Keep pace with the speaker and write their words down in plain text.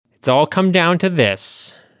It's all come down to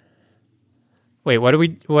this. Wait, what are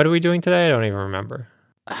we doing today? I don't even remember.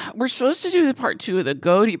 We're supposed to do the part 2 of the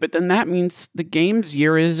GOTY, but then that means the games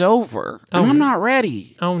year is over. And I'm not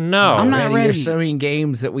ready. Oh no. I'm not ready. There's so many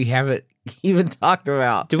games that we haven't even talked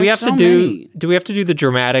about. Do we have to do the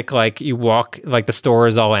dramatic, like you walk, like the store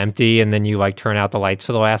is all empty and then you like turn out the lights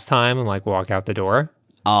for the last time and like walk out the door?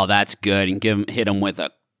 Oh, that's good. And hit him with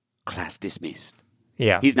a class dismissed.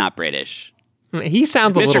 Yeah. He's not British. He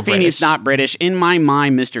sounds a little Mr. Feeney's British. not British. In my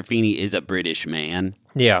mind, Mr. Feeney is a British man.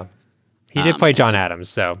 Yeah. He did play John Adams,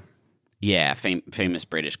 so. Yeah, famous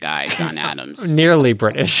British guy, John Adams. Nearly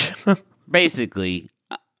British. Basically.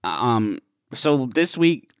 So this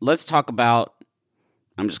week, let's talk about,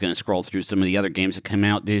 I'm just going to scroll through some of the other games that came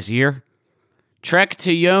out this year. Trek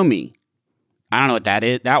to Yomi. I don't know what that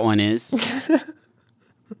is. That one is.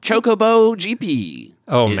 Chocobo GP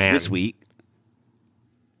is this week.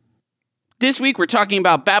 This week, we're talking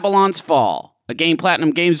about Babylon's Fall, a game Platinum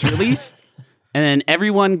Games released, and then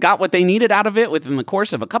everyone got what they needed out of it within the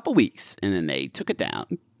course of a couple weeks, and then they took it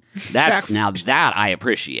down. That I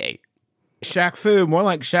appreciate. Shaq Fu, more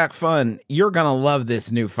like Shaq Fun. You're going to love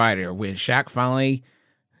this new fighter when Shaq finally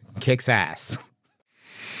kicks ass.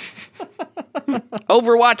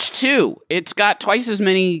 Overwatch 2. It's got twice as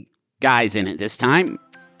many guys in it this time.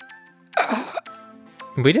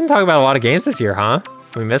 We didn't talk about a lot of games this year, huh?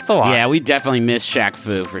 We missed a lot. Yeah, we definitely missed Shaq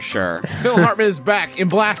Fu for sure. Phil Hartman is back in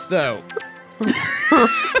Blasto.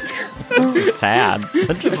 This is sad.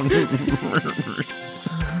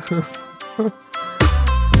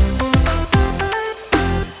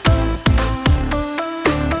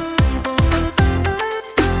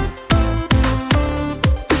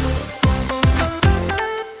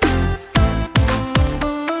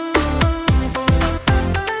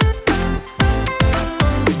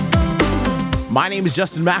 My name is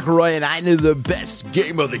Justin McElroy, and I know the best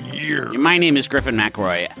game of the year. My name is Griffin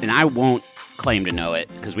McElroy, and I won't claim to know it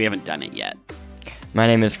because we haven't done it yet. My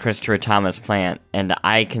name is Christopher Thomas Plant, and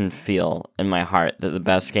I can feel in my heart that the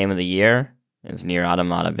best game of the year is Nier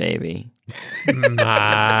Automata, baby.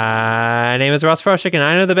 My name is Ross Froshik, and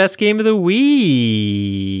I know the best game of the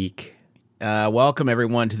week. Welcome,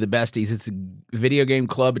 everyone, to the Besties. It's a video game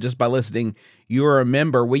club, but just by listening, you're a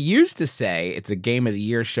member. We used to say it's a game of the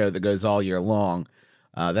year show that goes all year long.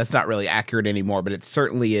 That's not really accurate anymore, but it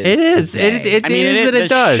certainly is. It is. Today. It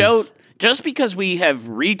does. Show, just because we have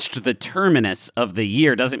reached the terminus of the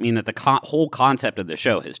year doesn't mean that the whole concept of the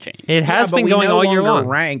show has changed. It has been going all year long.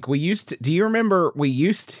 Rank. We used to. Do you remember? We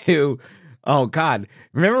used to. Oh God!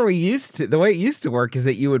 Remember the way it used to work is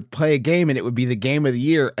that you would play a game and it would be the game of the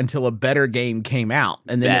year until a better game came out,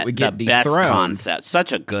 and then it would get dethroned. Best concept,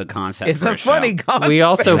 such a good concept. It's a funny concept. We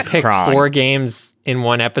also picked 4 games in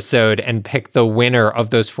one episode and picked the winner of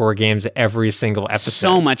those 4 games every single episode.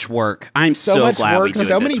 So much work. I'm so glad we do it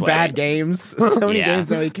so this many way. bad games. So many games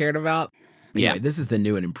that we cared about. Yeah, anyway, this is the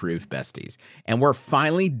new and improved Besties, and we're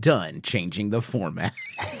finally done changing the format.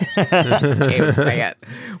 Can't even say it.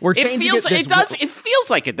 We're changing it. It feels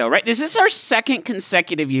like it though, right? Is this our second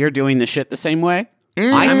consecutive year doing the shit the same way?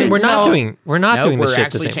 I mean, we're not doing the shit the same way. We're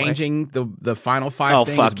actually changing the final 5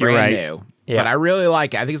 things. Fuck, brand you're right. new. Yeah. But I really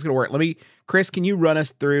like it. I think it's gonna work. Chris, can you run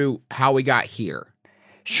us through how we got here?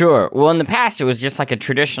 Sure. Well, in the past, it was just like a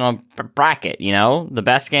traditional bracket, you know? The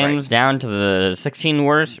best games down to the 16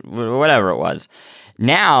 worst, whatever it was.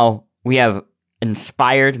 Now, we have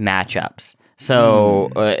inspired matchups.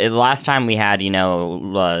 So, last time we had,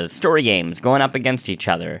 story games going up against each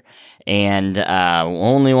other, and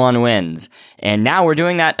only one wins. And now we're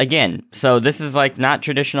doing that again. So this is like not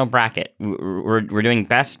traditional bracket. We're doing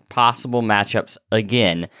best possible matchups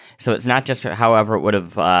again. So it's not just however it would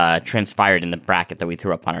have transpired in the bracket that we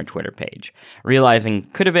threw up on our Twitter page. Realizing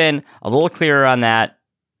could have been a little clearer on that.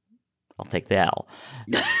 I'll take the L.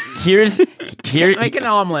 Here's make an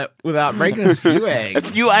omelet without breaking a few eggs. A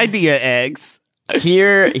few idea eggs.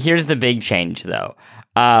 Here's the big change, though.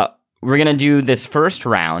 We're gonna do this first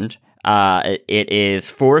round. It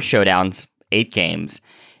is 4 showdowns, 8 games,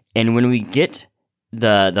 and when we get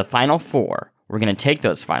the final 4, we're gonna take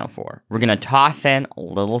those final 4. We're gonna toss in a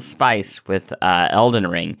little spice with Elden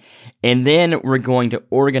Ring, and then we're going to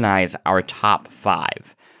organize our top 5.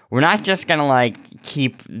 We're not just gonna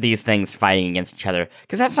keep these things fighting against each other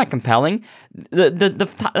because that's not compelling. The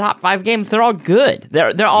top 5 games, they're all good.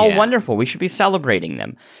 They're all wonderful. We should be celebrating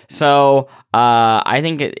them. So I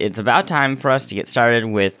think it's about time for us to get started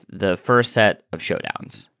with the first set of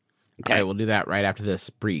showdowns. Okay, all right, we'll do that right after this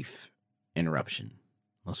brief interruption.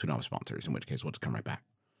 Unless we don't have sponsors, in which case we'll just come right back.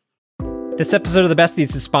 This episode of The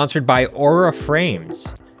Besties is sponsored by Aura Frames.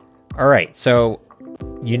 All right, so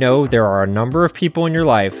you know there are a number of people in your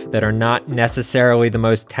life that are not necessarily the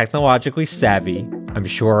most technologically savvy. I'm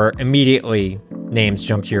sure immediately names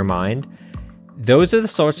jump to your mind. Those are the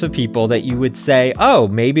sorts of people that you would say, oh,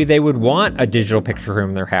 maybe they would want a digital picture room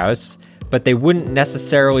in their house, but they wouldn't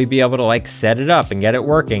necessarily be able to like set it up and get it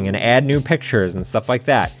working and add new pictures and stuff like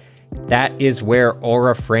that. That is where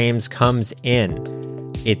Aura Frames comes in.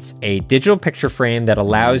 It's a digital picture frame that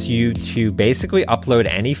allows you to basically upload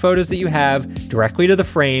any photos that you have directly to the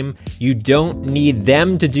frame. You don't need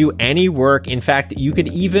them to do any work. In fact, you could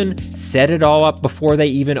even set it all up before they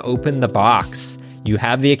even open the box. You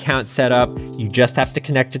have the account set up, you just have to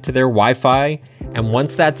connect it to their Wi-Fi, and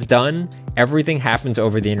once that's done, everything happens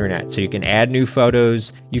over the internet. So you can add new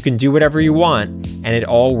photos, you can do whatever you want, and it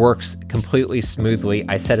all works completely smoothly.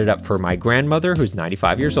 I set it up for my grandmother, who's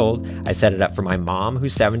 95 years old. I set it up for my mom,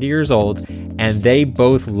 who's 70 years old, and they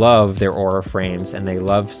both love their Aura frames, and they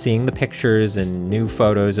love seeing the pictures and new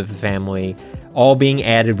photos of the family, all being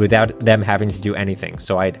added without them having to do anything.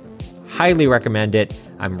 So I'd highly recommend it.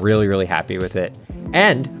 I'm really, really happy with it.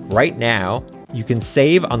 And right now, you can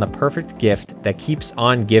save on the perfect gift that keeps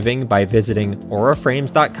on giving by visiting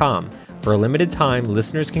auraframes.com. For a limited time,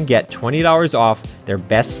 listeners can get $20 off their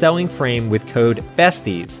best-selling frame with code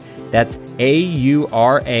BESTIES. That's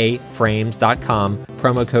AURA frames.com,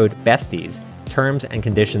 promo code BESTIES. Terms and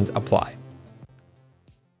conditions apply.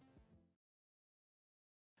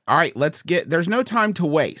 All right, there's no time to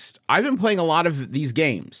waste. I've been playing a lot of these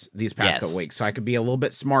games these past couple weeks, so I could be a little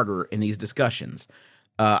bit smarter in these discussions.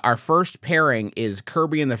 Our first pairing is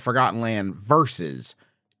Kirby and the Forgotten Land versus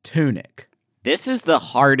Tunic. This is the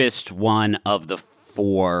hardest one of the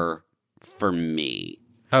four for me.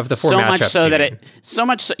 Of the four so matchups, much so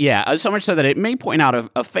that it may point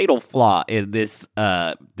out a fatal flaw in this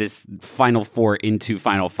this Final Four into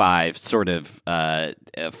Final Five sort of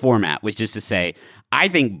format, which is to say, I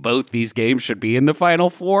think both these games should be in the Final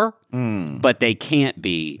Four, but they can't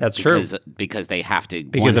be. That's true because they have to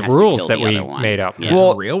because of rules that we made up. Yeah.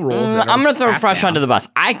 Well, real rules. I'm going to throw Fresh under the bus.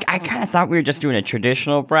 I kind of thought we were just doing a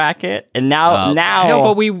traditional bracket, and now no,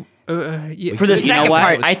 but we. For the second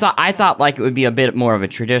part, I thought like it would be a bit more of a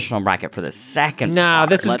traditional bracket for the second. Nah,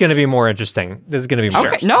 this is going to be more interesting. This is going to be more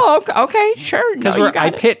okay. No, okay, sure. Because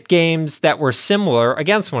I pit games that were similar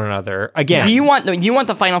against one another. Again, so you want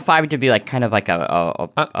the final five to be like kind of like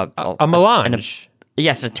a melange.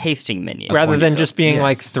 Yes, a tasting menu rather than just being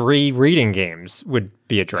like 3 reading games would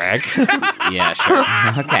be a drag. Yeah, sure.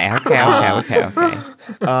 Okay.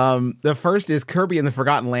 The first is Kirby and the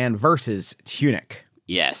Forgotten Land versus Tunic.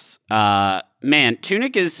 Yes. Man,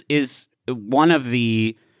 Tunic is one of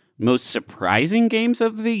the most surprising games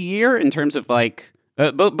of the year in terms of like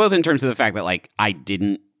both in terms of the fact that like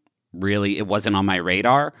it wasn't on my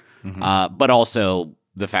radar, but also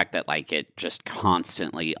the fact that like it just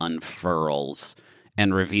constantly unfurls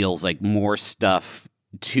and reveals like more stuff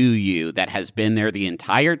to you that has been there the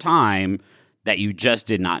entire time that you just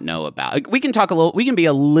did not know about. Like, we can be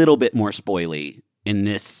a little bit more spoily in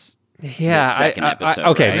this. Yeah, second episode.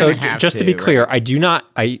 Okay, right? so just to be clear,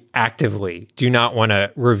 I actively do not want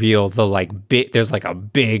to reveal the like there's like a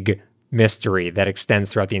big mystery that extends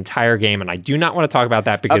throughout the entire game, and I do not want to talk about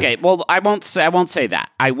that because okay, well, I won't say that.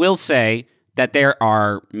 I will say that there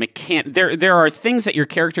are there are things that your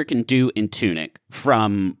character can do in Tunic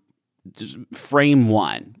from frame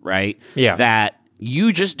 1, right? Yeah, that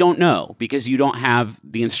you just don't know because you don't have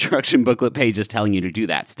the instruction booklet pages telling you to do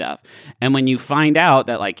that stuff. And when you find out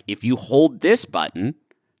that, like, if you hold this button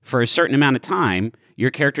for a certain amount of time,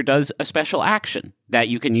 your character does a special action that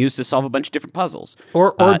you can use to solve a bunch of different puzzles.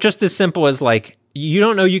 Or just as simple as, like, you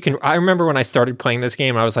don't know you can... I remember when I started playing this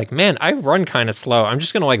game, I was like, man, I run kind of slow. I'm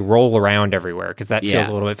just going to, like, roll around everywhere because that feels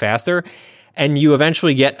a little bit faster. And you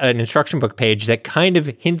eventually get an instruction book page that kind of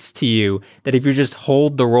hints to you that if you just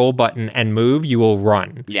hold the roll button and move, you will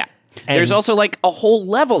run. Yeah. And there's also like a whole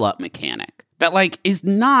level up mechanic that like is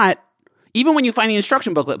not, even when you find the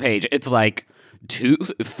instruction booklet page, it's like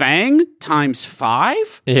Fang times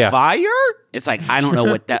 5 fire. It's like, I don't know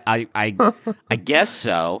what that, I guess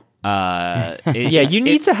so. You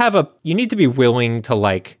need to be willing to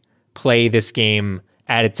like play this game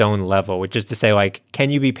at its own level, which is to say, like, can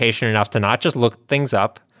you be patient enough to not just look things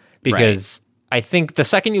up? Because I think the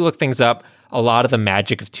second you look things up, a lot of the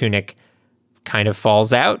magic of Tunic kind of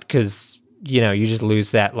falls out because, you know, you just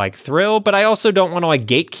lose that, like, thrill. But I also don't want to, like,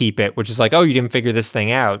 gatekeep it, which is like, oh, you didn't figure this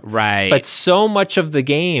thing out. Right. But so much of the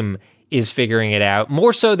game is figuring it out,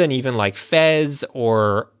 more so than even, like, Fez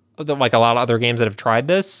or like a lot of other games that have tried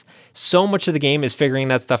this, so much of the game is figuring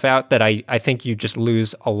that stuff out that I think you just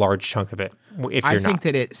lose a large chunk of it if you're I think not.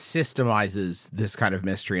 that it systemizes this kind of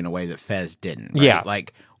mystery in a way that Fez didn't. Right? Yeah.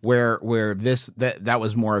 Like where that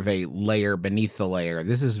was more of a layer beneath the layer.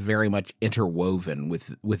 This is very much interwoven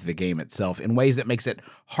with the game itself in ways that makes it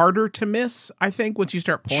harder to miss, I think, once you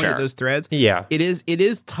start pulling at those threads. Yeah. It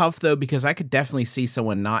is tough though, because I could definitely see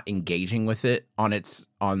someone not engaging with it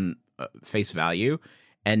on face value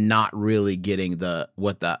and not really getting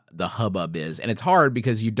what the hubbub is. And it's hard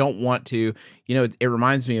because you don't want to, it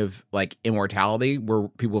reminds me of like Immortality, where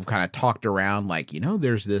people have kind of talked around like,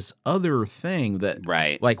 there's this other thing that,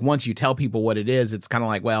 right, like once you tell people what it is, it's kind of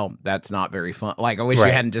like, well, that's not very fun. Like, I wish you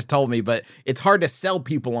hadn't just told me, but it's hard to sell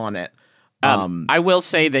people on it. I will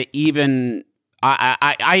say that even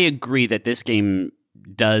I agree that this game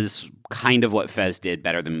does kind of what Fez did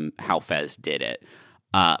better than how Fez did it.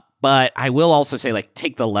 But I will also say, like,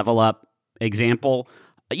 take the level up example.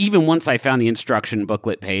 Even once I found the instruction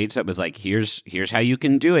booklet page that was like, here's how you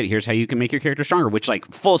can do it. Here's how you can make your character stronger, which, like,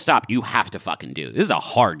 full stop, you have to fucking do. This is a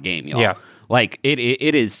hard game, y'all. Yeah. Like, it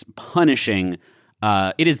is punishing.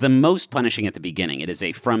 It is the most punishing at the beginning. It is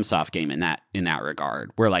a FromSoft game in that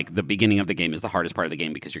regard, where like the beginning of the game is the hardest part of the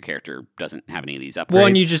game because your character doesn't have any of these upgrades. Well,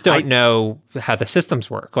 and you just don't know how the systems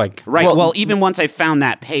work. Like, right. Well, even once I found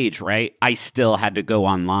that page, right, I still had to go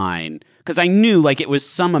online because I knew like it was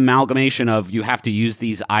some amalgamation of you have to use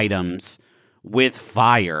these items with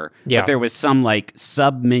fire. Yeah. But there was some like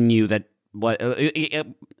sub menu that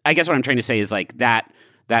I guess what I'm trying to say is like that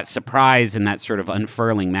surprise and that sort of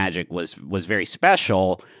unfurling magic was very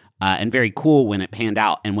special and very cool when it panned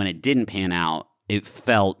out. And when it didn't pan out, it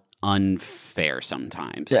felt unfair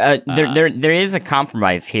sometimes. There is a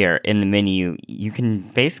compromise here in the menu. You can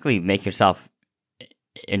basically make yourself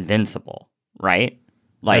invincible, right?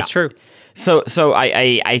 Like, that's true. So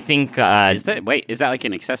I think is that like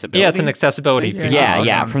an accessibility? Yeah, it's an accessibility feature.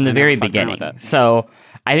 Yeah, from the very beginning. So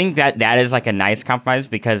I think that is like a nice compromise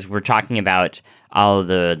because we're talking about all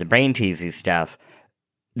the brain teasy stuff.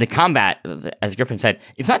 The combat, as Griffin said,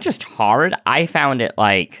 it's not just hard. I found it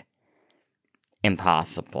like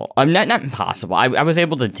impossible. Not impossible. I was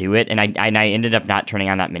able to do it, and I ended up not turning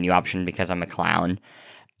on that menu option because I'm a clown.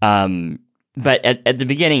 But at the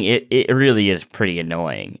beginning, it really is pretty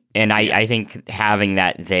annoying. And I think having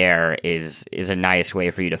that there is a nice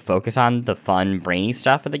way for you to focus on the fun, brainy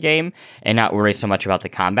stuff of the game and not worry so much about the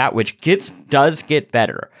combat, which does get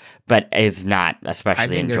better, but is not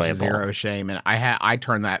especially enjoyable. There's zero shame. And I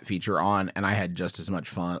turned that feature on, and I had just as much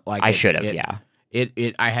fun. Like I should have, yeah.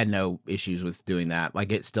 I had no issues with doing that.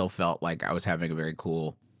 Like, it still felt like I was having a very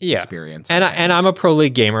cool experience. And I'm a Pro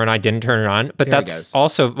League gamer, and I didn't turn it on, but that's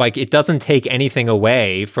also like it doesn't take anything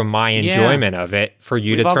away from my enjoyment of it for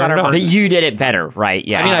you to turn it on. You did it better, right?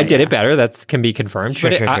 Yeah, I mean, I did it better. That can be confirmed. Sure,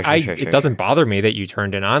 it doesn't bother me that you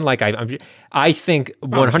turned it on. Like I think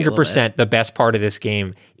 100% the best part of this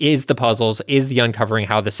game is the puzzles, is the uncovering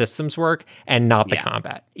how the systems work, and not the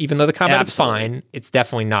combat. Even though the combat is fine, it's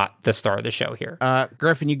definitely not the star of the show here.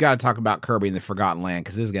 Griffin, you got to talk about Kirby and the Forgotten Land,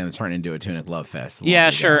 because this is going to turn into a Tunic Love Fest. Yeah,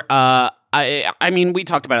 sure. I mean, we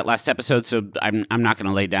talked about it last episode, so I'm not going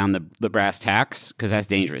to lay down the brass tacks because that's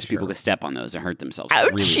dangerous. Sure. People could step on those and hurt themselves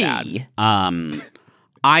really bad.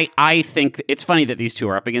 I think it's funny that these two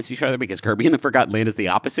are up against each other because Kirby and the Forgotten Land is the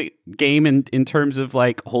opposite game in terms of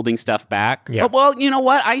like holding stuff back. Yeah. But, well, you know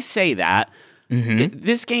what? I say that. Mm-hmm.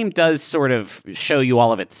 This game does sort of show you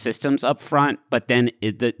all of its systems up front, but then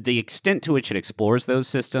the extent to which it explores those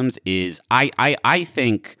systems is, I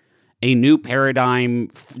think, a new paradigm,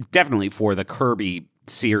 definitely for the Kirby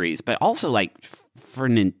series, but also like for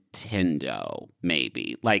Nintendo,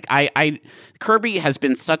 maybe. Like Kirby has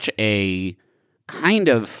been such a kind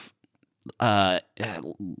of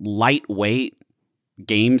lightweight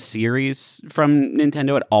game series from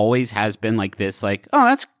Nintendo. It always has been like this, like,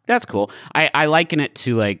 oh, that's cool. I liken it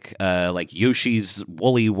to like Yoshi's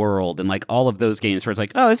Woolly World and like all of those games where it's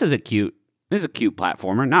like, oh, this is a cute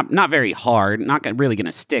platformer, not very hard, not really going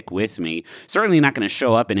to stick with me. Certainly not going to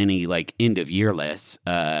show up in any like end of year lists,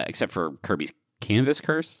 except for Kirby's Canvas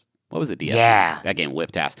Curse. What was the DS? Yeah, that game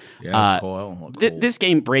whipped ass. Yeah, cool. This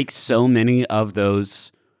game breaks so many of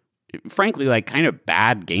those, frankly, like kind of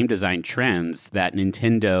bad game design trends that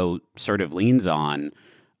Nintendo sort of leans on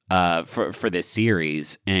for this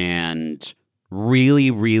series, and really,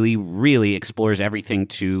 really, really explores everything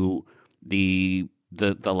to the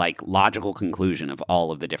like logical conclusion of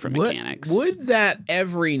all of the different mechanics. Would that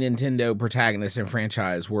every Nintendo protagonist and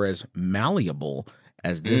franchise were as malleable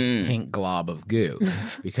as this pink glob of goo?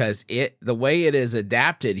 Because the way it is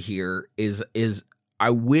adapted here is I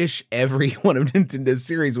wish every one of Nintendo's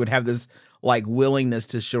series would have this like willingness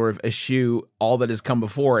to sort of eschew all that has come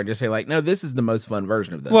before and just say like, no, this is the most fun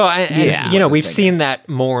version of this. Well, and we've seen that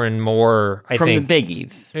more and more. I think the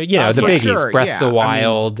biggies, the biggies, sure, Breath of the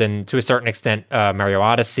Wild, and to a certain extent, Mario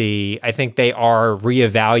Odyssey. I think they are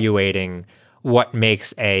reevaluating what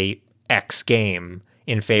makes a X game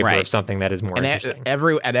in favor of something that is more interesting.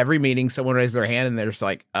 At every meeting, someone raised their hand and they're just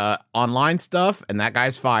like, online stuff, and that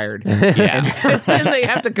guy's fired. Yeah. and they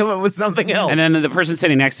have to come up with something else. And then the person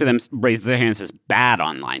sitting next to them raises their hand and says, bad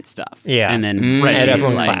online stuff. Yeah. And then Reggie's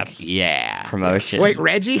everyone like, claps. yeah. Promotion. Wait,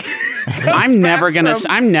 Reggie? I'm never gonna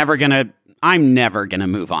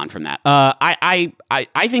move on from that.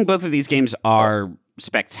 I think both of these games are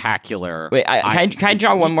spectacular. Wait, can I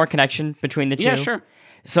draw one more connection between the two? Yeah, sure.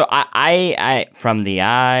 So I From the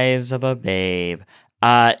Eyes of a Babe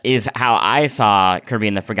is how I saw Kirby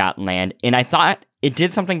and the Forgotten Land, and I thought it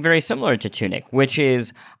did something very similar to Tunic, which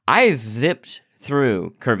is I zipped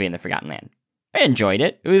through Kirby and the Forgotten Land. I enjoyed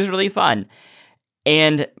it. It was really fun.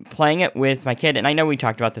 And playing it with my kid, and I know we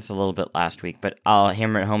talked about this a little bit last week, but I'll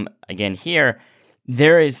hammer it home again here.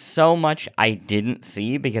 There is so much I didn't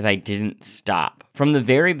see because I didn't stop from the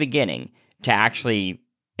very beginning to actually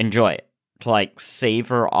enjoy it, to like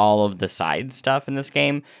savor all of the side stuff in this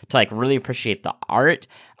game, to like really appreciate the art,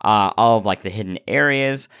 all of like the hidden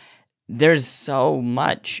areas. There's so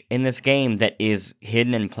much in this game that is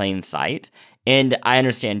hidden in plain sight, and I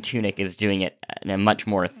understand Tunic is doing it in a much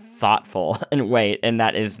more thoughtful way, and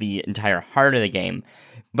that is the entire heart of the game.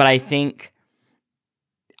 But I think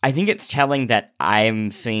it's telling that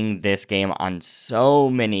I'm seeing this game on so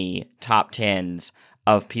many top 10s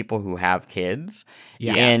of people who have kids.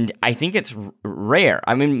 Yeah. And I think it's rare.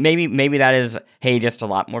 I mean, maybe that is, hey, just a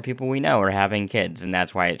lot more people we know are having kids, and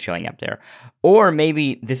that's why it's showing up there. Or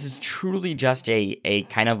maybe this is truly just a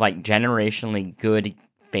kind of like generationally good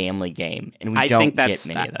family game, and we don't get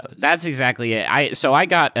many of those. That's exactly it. I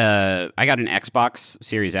got an Xbox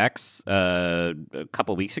Series X a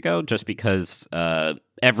couple weeks ago just because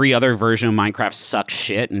every other version of Minecraft sucks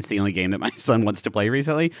shit, and it's the only game that my son wants to play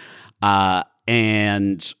recently.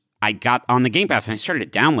 And I got on the Game Pass and I started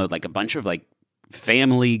to download like a bunch of like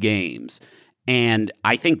family games. And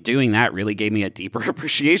I think doing that really gave me a deeper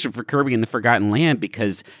appreciation for Kirby and the Forgotten Land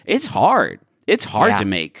because it's hard. It's hard to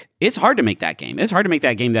make. It's hard to make that game. It's hard to make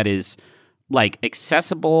that game that is like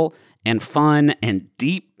accessible and fun and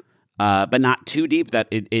deep, but not too deep that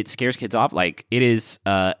it scares kids off. Like it is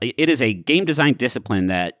a game design discipline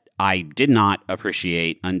that I did not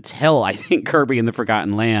appreciate until I think Kirby and the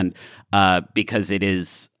Forgotten Land, because it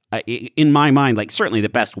is, in my mind, like certainly the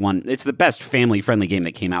best one. It's the best family-friendly game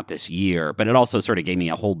that came out this year, but it also sort of gave me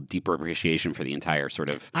a whole deeper appreciation for the entire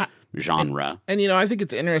sort of genre. And I think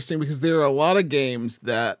it's interesting because there are a lot of games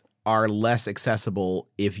that are less accessible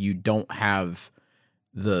if you don't have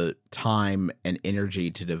the time and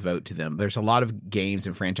energy to devote to them. There's a lot of games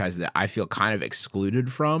and franchises that I feel kind of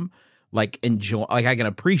excluded from. Like I can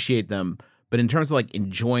appreciate them, but in terms of like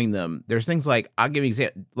enjoying them, there's things like I'll give you an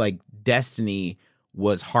example. Like Destiny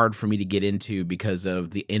was hard for me to get into because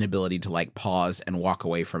of the inability to like pause and walk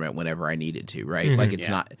away from it whenever I needed to. Right? Mm-hmm, like it's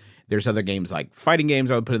not. There's other games like fighting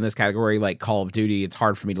games I would put in this category, like Call of Duty. It's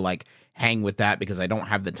hard for me to like hang with that because I don't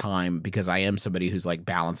have the time because I am somebody who's like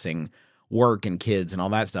balancing work and kids and all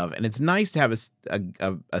that stuff. And it's nice to have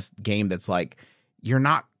a game that's like you're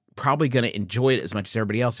not probably going to enjoy it as much as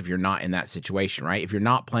everybody else if you're not in that situation, right? If you're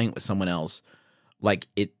not playing it with someone else, like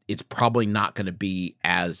it's probably not going to be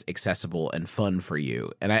as accessible and fun for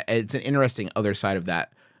you. And it's an interesting other side of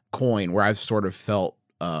that coin where I've sort of felt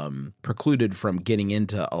precluded from getting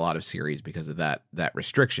into a lot of series because of that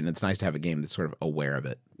restriction. It's nice to have a game that's sort of aware of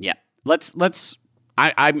it. Yeah.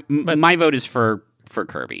 My vote is for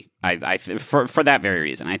Kirby. For that very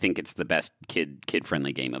reason, I think it's the best kid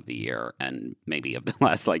friendly game of the year, and maybe of the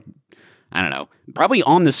last I don't know, probably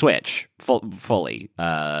on the Switch fully.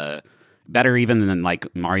 Better even than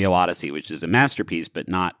like Mario Odyssey, which is a masterpiece, but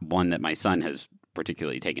not one that my son has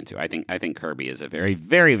particularly taken to. I think Kirby is a very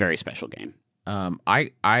very very special game.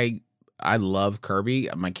 I love Kirby.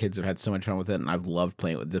 My kids have had so much fun with it, and I've loved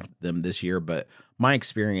playing with them this year. But my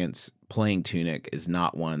experience playing Tunic is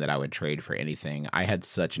not one that I would trade for anything. I had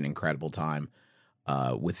such an incredible time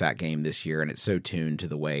with that game this year, and it's so tuned to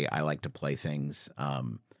the way I like to play things.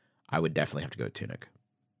 I would definitely have to go with Tunic.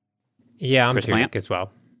 Yeah, I'm Chris Tunic Plant? as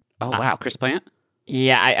well. Oh, wow. Chris Plant?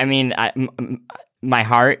 Yeah, I mean, my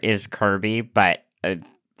heart is Kirby, but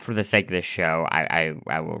for the sake of this show, I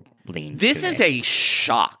will lean. This Tunic. is a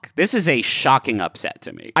shock. This is a shocking upset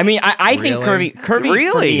to me. I mean, I think Kirby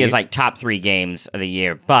Really? for me is like top 3 games of the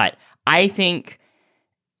year, but I think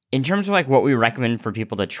in terms of like what we recommend for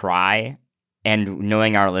people to try, and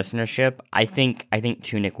knowing our listenership, I think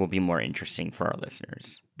Tunic will be more interesting for our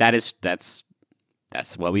listeners.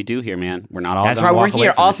 That's what we do here, man. We're not all. That's why we're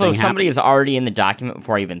here. Also, somebody is already in the document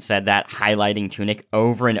before I even said that, highlighting Tunic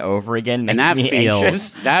over and over again, and that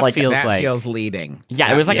feels feels leading.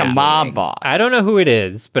 Yeah, it was like a mob boss. I don't know who it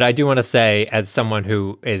is, but I do want to say, as someone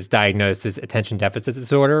who is diagnosed as attention deficit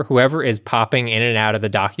disorder, whoever is popping in and out of the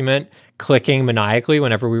document, clicking maniacally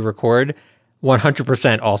whenever we record,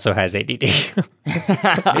 100% also has ADD.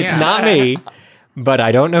 It's not me. But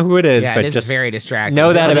I don't know who it is. Yeah, but it is just very distracting.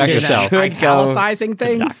 Know that about yourself. Italicizing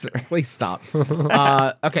things? Please stop.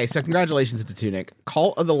 Okay, so congratulations to Tunic.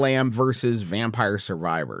 Cult of the Lamb versus Vampire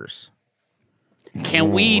Survivors.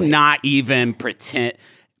 Can we not even pretend?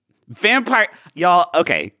 Y'all,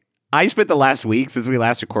 okay. I spent the last week since we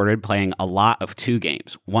last recorded playing a lot of 2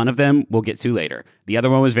 games. One of them we'll get to later. The other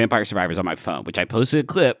one was Vampire Survivors on my phone, which I posted a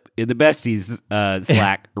clip in the Besties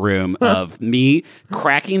Slack room of me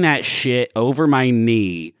cracking that shit over my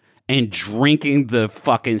knee and drinking the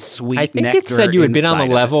fucking sweet nectar. I think it said you had been on the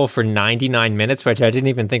level for 99 minutes, which I didn't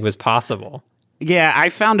even think was possible. Yeah, I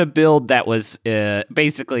found a build that was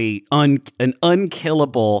basically an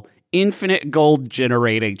unkillable, infinite gold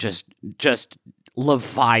generating, just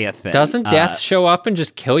Leviathan. Doesn't death show up and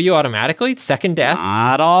just kill you automatically? Second death?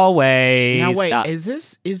 Not always. Now wait, is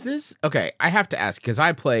this okay? I have to ask because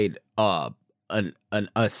I played an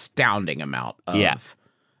astounding amount of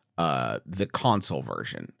the console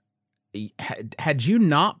version. Had you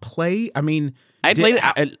not played? I mean, I played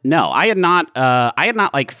it. No, I had not. I had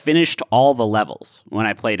not like finished all the levels when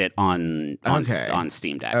I played it on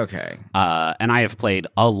Steam Deck. Okay. And I have played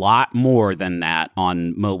a lot more than that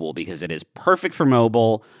on mobile because it is perfect for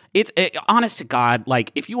mobile. It's honest to God,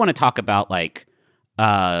 like if you want to talk about like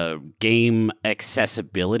game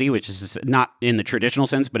accessibility, which is not in the traditional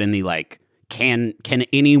sense, but in the like, can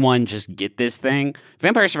anyone just get this thing?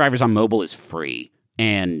 Vampire Survivors on mobile is free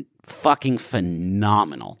and fucking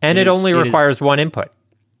phenomenal. And it only requires one input.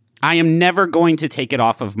 I am never going to take it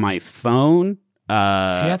off of my phone. See,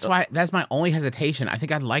 that's my only hesitation. I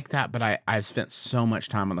think I'd like that, but I've spent so much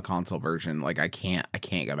time on the console version, like I can't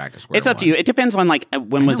go back to square. It's up to you. It depends on like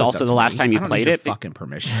when was also the last time you played it. Fucking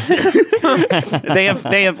permission. They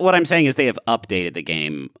have. What I'm saying is they have updated the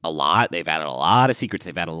game a lot. They've added a lot of secrets.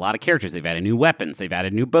 They've added a lot of characters. They've added new weapons. They've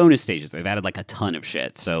added new bonus stages. They've added like a ton of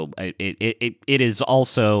shit. So it is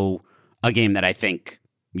also a game that I think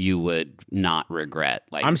you would not regret.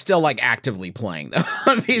 Like I'm still like actively playing though.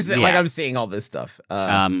 Like I'm seeing all this stuff.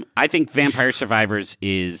 I think Vampire Survivors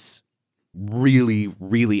is really,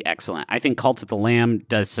 really excellent. I think Cult of the Lamb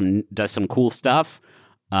does some cool stuff.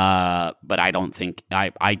 But I don't think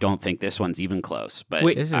this one's even close. But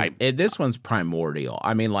this one's primordial.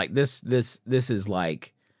 I mean, like this is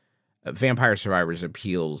like Vampire Survivors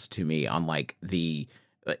appeals to me on like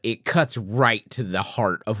it cuts right to the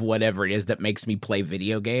heart of whatever it is that makes me play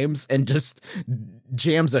video games and just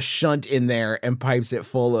jams a shunt in there and pipes it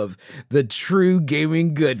full of the true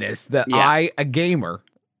gaming goodness that I, a gamer,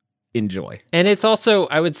 enjoy. And it's also,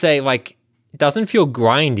 I would say, like, it doesn't feel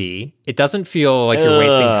grindy. It doesn't feel like you're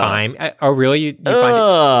wasting time. Oh, really? You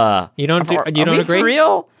find you don't agree? For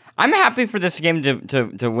real? I'm happy for this game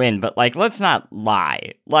to win, but like, let's not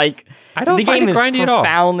lie. Like, I don't find it grindy at all.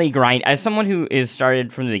 Profoundly grind. As someone who is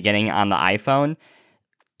started from the beginning on the iPhone,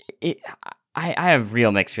 I have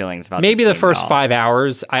real mixed feelings about. Maybe this the first 5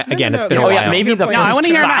 hours. It's been a while. Yeah, maybe the first I want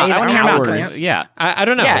to hear about. I want to hear about. hours. Yeah, I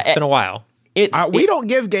don't know. Yeah, it's been a while. We don't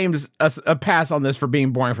give games a pass on this for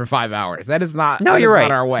being boring for 5 hours. That is not. No, you're right.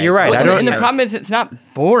 Not our way. You're right. And the problem is, it's not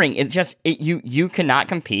boring. It's just you cannot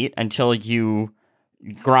compete until you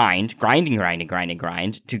grind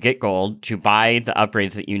to get gold, to buy the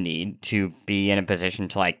upgrades that you need to be in a position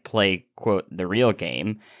to like play quote the real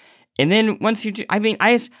game. And then once you do, I mean,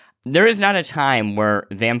 there is not a time where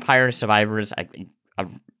Vampire Survivors a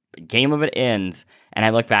game of it ends and I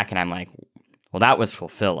look back and I'm like, well, that was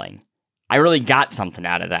fulfilling. I really got something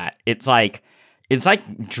out of that. It's like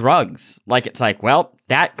drugs. Like it's like, well,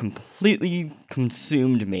 that completely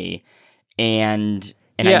consumed me, and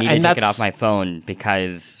I need to take it off my phone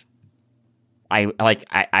because I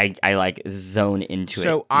zone into it.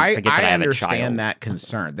 So I understand that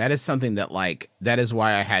concern. That is something that is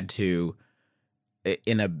why I had to,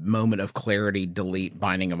 in a moment of clarity, delete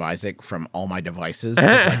Binding of Isaac from all my devices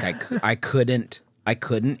because I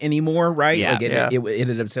couldn't anymore. Right? Yeah. Like it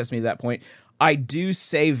had obsessed me to that point. I do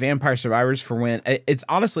say Vampire Survivors for when it's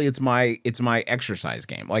honestly it's my exercise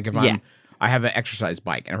game. Like if I have an exercise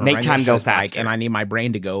bike, and if I'm Make riding time an go exercise bike, faster. and I need my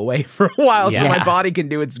brain to go away for a while so Yeah. my body can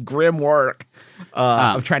do its grim work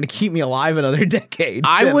of trying to keep me alive another decade.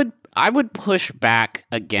 I would push back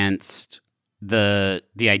against the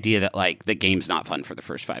idea that like the game's not fun for the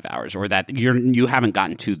first 5 hours, or that you haven't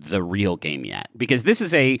gotten to the real game yet, because this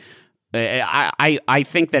is I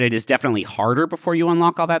think that it is definitely harder before you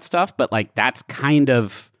unlock all that stuff, but like that's kind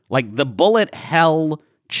of like the bullet hell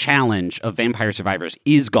challenge of Vampire Survivors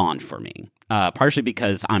is gone for me. Partially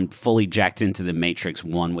because I'm fully jacked into the Matrix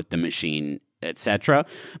 1 with the machine, etc.,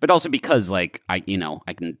 but also because like I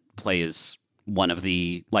can play as one of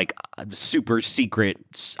the like super secret,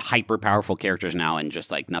 hyper powerful characters now, and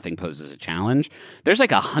just like nothing poses a challenge. There's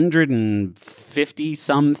like 150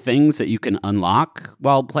 some things that you can unlock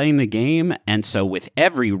while playing the game, and so with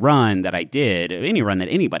every run that I did, any run that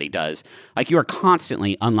anybody does, like you are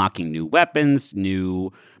constantly unlocking new weapons,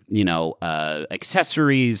 new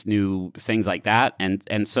accessories, new things like that,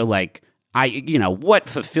 and so like what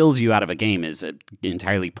fulfills you out of a game is an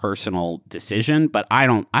entirely personal decision, but I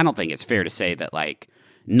don't think it's fair to say that like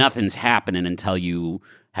nothing's happening until you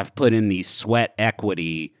have put in the sweat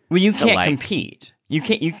equity. Well, you to, can't like, compete. You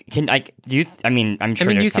can like you. I mean, I'm sure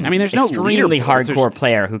mean, there's some there's no extremely leaderboards. hardcore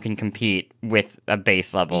player who can compete with a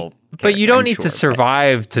base level. But you don't I'm need sure, to but-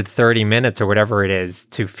 survive to 30 minutes or whatever it is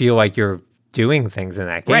to feel like you're doing things in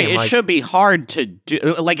that game. Right, it Like, should be hard to do.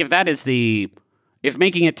 Like if that is if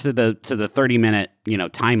making it to the 30-minute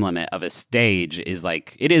time limit of a stage is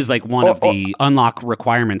like it is like one of the unlock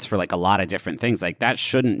requirements for like a lot of different things, like that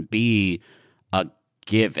shouldn't be a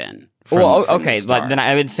given. From okay, the but start. then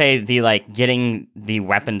I would say the like getting the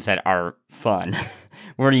weapons that are fun,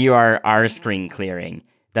 where you are screen clearing.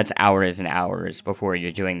 That's hours and hours before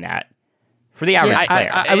you're doing that. For the average player,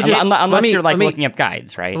 I would just- unless let me- you're like let me- looking up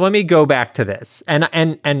guides, right? Let me go back to this.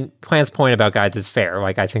 And Plant's point about guides is fair.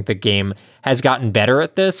 Like, I think the game has gotten better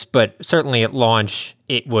at this, but certainly at launch,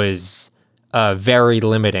 it was very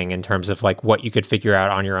limiting in terms of like what you could figure out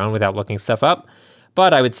on your own without looking stuff up.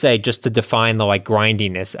 But I would say, just to define the like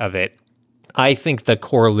grindiness of it, I think the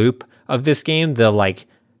core loop of this game, the like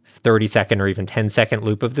 30-second or even 10-second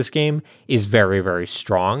loop of this game, is very, very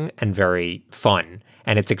strong and very fun.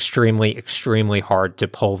 And it's extremely, extremely hard to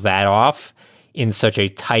pull that off in such a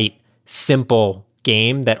tight, simple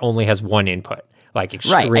game that only has one input. Like,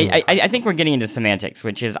 extremely. Right. I think we're getting into semantics,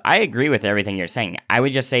 which is I agree with everything you're saying. I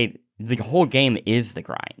would just say the whole game is the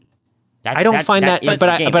grind. I don't find that, is but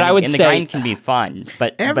the I- game. but I would and say- the grind can be fun.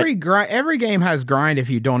 But Every game has grind if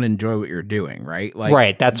you don't enjoy what you're doing, right? Like,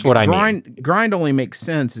 Right, that's what I mean. Grind only makes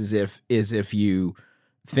sense as if you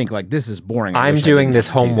think like this is boring. I'm doing this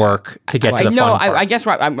homework to get to the fun part. I guess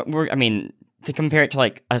I mean, to compare it to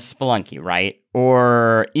like a Spelunky, right?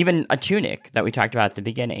 Or even a Tunic that we talked about at the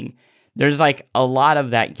beginning. There's like a lot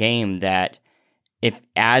of that game that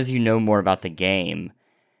as you know more about the game,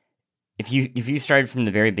 if you started from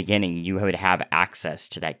the very beginning, you would have access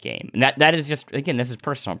to that game. And that is just, again, this is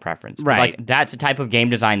personal preference. But, Right. like, that's a type of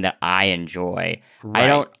game design that I enjoy. Right. I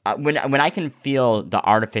don't when I can feel the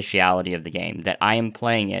artificiality of the game, that I am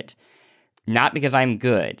playing it not because I'm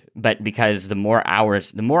good, but because the more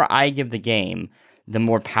hours, the more I give the game, the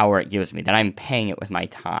more power it gives me. That I'm paying it with my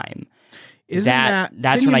time. That's can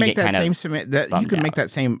when you I make get that kind same of that you bummed can make out. that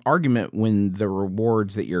same argument when the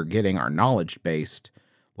rewards that you're getting are knowledge based.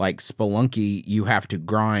 Like Spelunky, you have to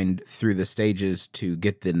grind through the stages to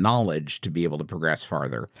get the knowledge to be able to progress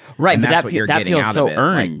farther. Right, and but that's that what you're that getting feels out so of it. Like,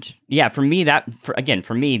 earned. Yeah, for me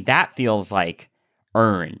that feels like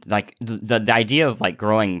earned. Like the idea of like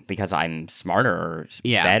growing because I'm smarter or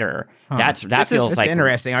better. That feels it's like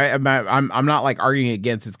interesting. I'm not like arguing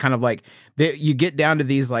against. It's kind of like you get down to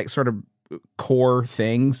these like sort of core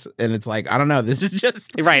things, and it's like I don't know. This is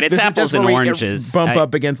just Right, it's this is apples just and where we oranges. Bump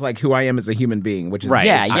up against like who I am as a human being, which is Right.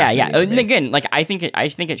 Yeah. fascinating to And me. again, like I think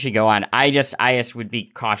it should go on. I just would be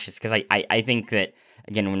cautious because I think that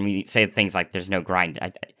again when we say things like there's no grind,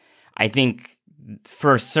 I think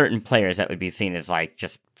for certain players that would be seen as like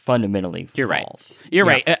just fundamentally You're false. right. You're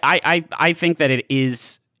right. I think that it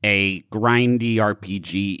is a grindy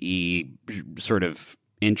RPG sort of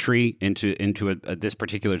entry into this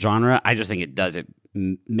particular genre. I just think it does it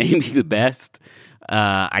maybe the best.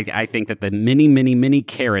 I think that the many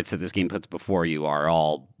carrots that this game puts before you are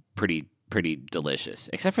all pretty delicious,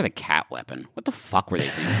 except for the cat weapon. What the fuck were they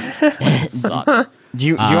doing? It sucks. Do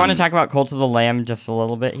you want to talk about Cult of the Lamb just a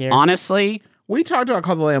little bit here? Honestly, We talked about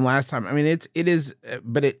Call of the Lamb last time. I mean, it is,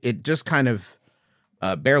 but it just kind of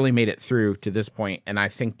barely made it through to this point. And I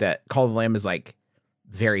think that Call of the Lamb is like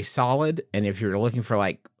very solid. And if you're looking for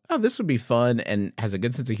like, oh, this would be fun and has a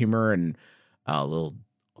good sense of humor and a little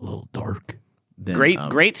dark, then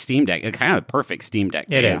Great Steam Deck. Kind of a perfect Steam Deck.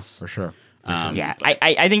 It game. is. for sure. Yeah,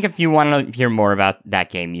 I think if you want to hear more about that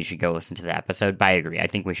game, you should go listen to the episode. But I agree. I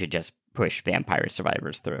think we should just push Vampire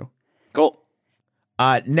Survivors through. Cool.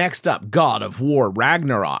 Next up, God of War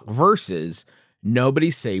Ragnarok versus Nobody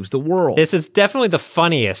Saves the World. This is definitely the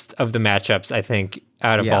funniest of the matchups, I think,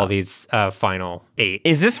 out of all these final 8.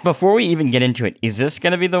 Is this, before we even get into it, is this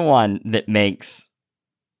going to be the one that makes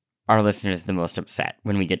our listeners the most upset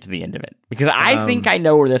when we get to the end of it? Because I think I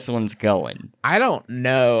know where this one's going. I don't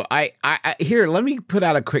know. I here, let me put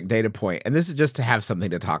out a quick data point, and this is just to have something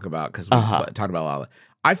to talk about because we talked about a lot of it.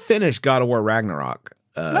 I finished God of War Ragnarok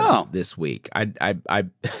this week. I've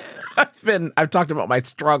talked about my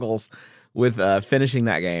struggles with finishing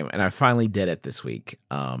that game, and I finally did it this week.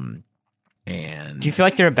 And do you feel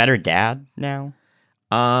like you're a better dad now?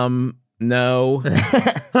 No.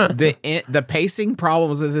 The pacing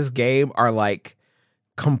problems of this game are like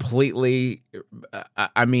completely.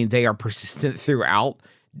 I mean, they are persistent throughout.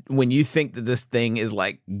 When you think that this thing is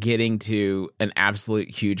like getting to an absolute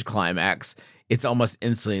huge climax, it's almost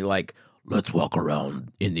instantly like, let's walk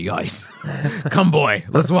around in the ice. Come, boy,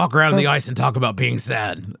 let's walk around in the ice and talk about being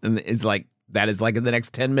sad. And it's like, that is like in the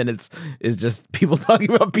next 10 minutes is just people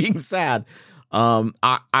talking about being sad.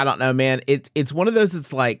 I don't know, man. It's one of those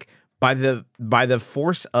that's like by the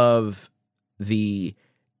force of the,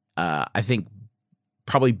 I think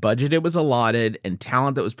probably budget it was allotted and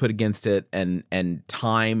talent that was put against it and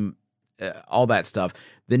time, all that stuff.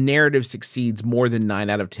 The narrative succeeds more than 9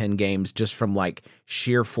 out of 10 games just from like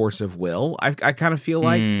sheer force of will. I kind of feel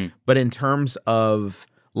like, but in terms of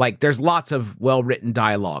like, there's lots of well-written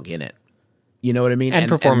dialogue in it. You know what I mean? And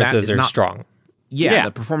performances are strong. Yeah,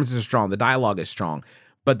 the performances are strong. The dialogue is strong.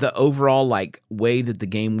 But the overall like way that the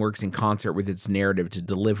game works in concert with its narrative to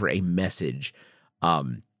deliver a message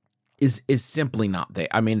is simply not there.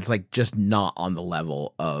 I mean, it's like just not on the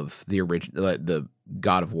level of the original, the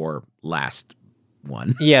God of War last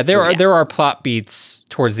one. Yeah, there are plot beats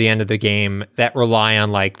towards the end of the game that rely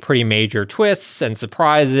on like pretty major twists and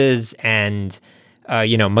surprises and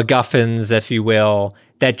MacGuffins, if you will,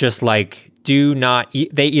 that just like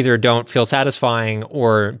they either don't feel satisfying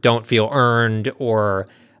or don't feel earned or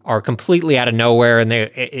are completely out of nowhere, and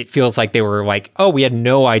it feels like they were like, oh, we had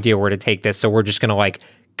no idea where to take this, so we're just gonna like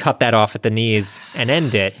cut that off at the knees and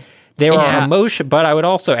end it. There are but I would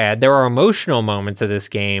also add there are emotional moments of this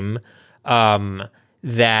game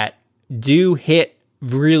that do hit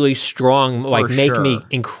really strong, like make me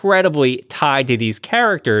incredibly tied to these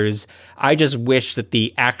characters. I just wish that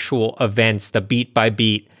the actual events, the beat by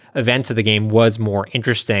beat events of the game was more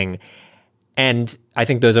interesting. And I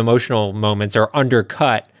think those emotional moments are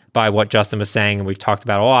undercut by what Justin was saying, and we've talked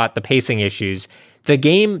about a lot, the pacing issues. The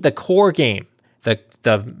game, the core game,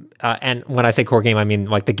 and when I say core game, I mean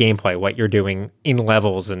like the gameplay, what you're doing in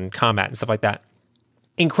levels and combat and stuff like that.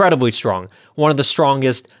 Incredibly strong. One of the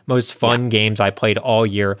strongest, most fun games I played all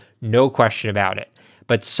year, no question about it.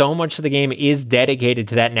 But so much of the game is dedicated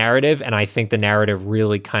to that narrative, and I think the narrative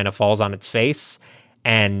really kind of falls on its face.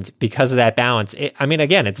 And because of that balance,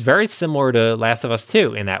 it's very similar to Last of Us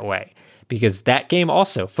 2 in that way, because that game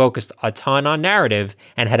also focused a ton on narrative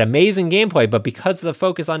and had amazing gameplay. But because of the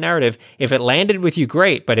focus on narrative, if it landed with you,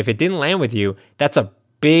 great. But if it didn't land with you, that's a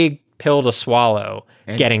big pill to swallow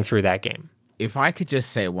getting through that game. If I could just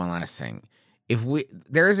say one last thing,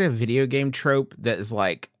 there is a video game trope that is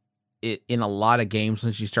like it in a lot of games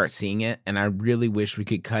once you start seeing it, and I really wish we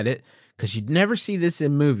could cut it because you'd never see this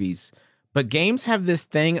in movies. But games have this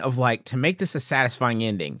thing of like, to make this a satisfying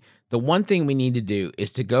ending, the one thing we need to do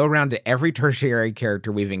is to go around to every tertiary character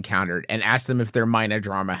we've encountered and ask them if their minor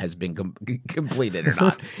drama has been completed or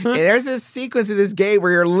not. And there's this sequence in this game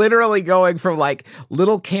where you're literally going from like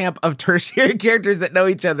little camp of tertiary characters that know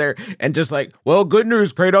each other and just like, well, good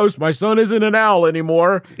news, Kratos, my son isn't an owl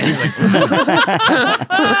anymore. And he's like,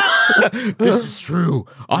 this is true.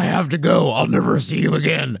 I have to go. I'll never see you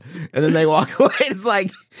again. And then they walk away. It's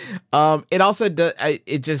like, it also does,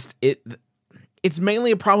 it's mainly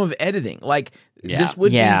a problem of editing. Like this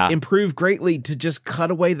would be improved greatly to just cut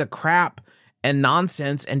away the crap and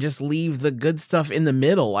nonsense and just leave the good stuff in the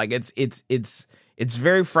middle. Like it's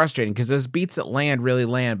very frustrating because those beats that land really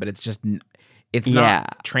land, but it's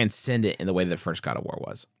not transcendent in the way the first God of War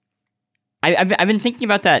was. I've been thinking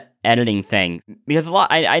about that editing thing because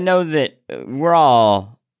I know that we're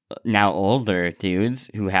all now older dudes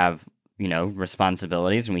who have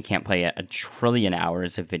responsibilities, and we can't play a trillion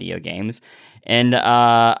hours of video games. And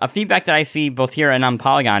a feedback that I see both here and on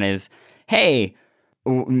Polygon is, hey,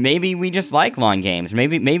 maybe we just like long games.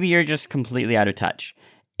 Maybe you're just completely out of touch.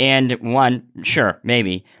 And one, sure,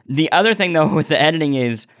 maybe. The other thing, though, with the editing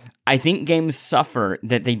is, I think games suffer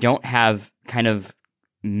that they don't have kind of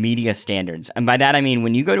media standards. And by that, I mean,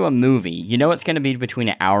 when you go to a movie, you know it's going to be between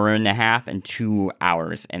an hour and a half and 2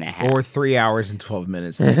 hours and a half. Or 3 hours and 12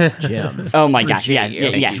 minutes. Jim. Oh my gosh, yeah.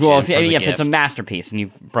 Yes. Well, if it's gift. a masterpiece and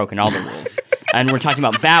you've broken all the rules. And we're talking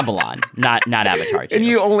about Babylon, not Avatar 2. And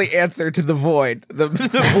you only answer to the void,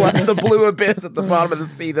 the blue abyss at the bottom of the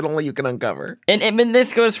sea that only you can uncover. And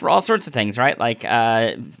this goes for all sorts of things, right? Like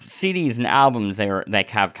CDs and albums, they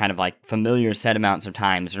have kind of like familiar set amounts of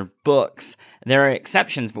times, or books. There are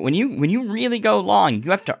exceptions, but when you really go long,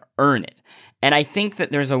 you have to earn it. And I think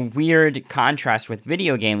that there's a weird contrast with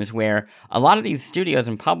video games where a lot of these studios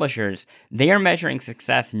and publishers, they are measuring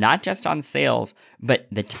success not just on sales, but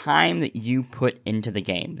the time that you put into the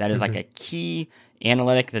game. That is like a key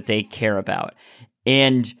analytic that they care about.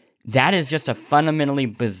 And that is just a fundamentally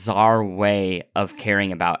bizarre way of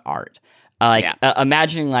caring about art.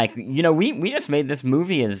 Imagining like, we just made this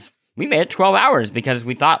movie we made it 12 hours because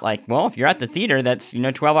we thought like, well, if you're at the theater, that's,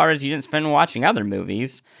 12 hours you didn't spend watching other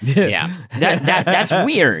movies. Yeah. That's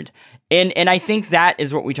weird. And I think that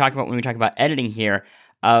is what we talk about when we talk about editing here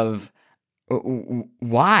of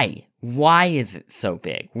why? Why is it so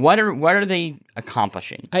big? What are they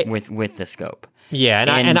accomplishing with the scope? Yeah,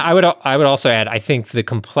 and I would also add, I think the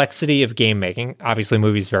complexity of game making, obviously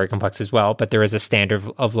movies very complex as well, but there is a standard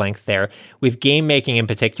of length there. With game making in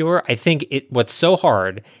particular, I think what's so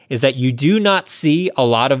hard is that you do not see a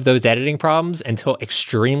lot of those editing problems until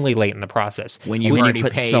extremely late in the process. When you've already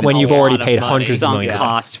paid hundreds of millions.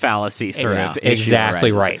 Cost fallacy sort of issue.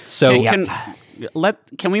 Exactly right. So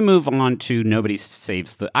can we move on to Nobody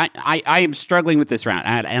Saves the... I am struggling with this round,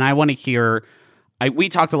 and I want to hear... we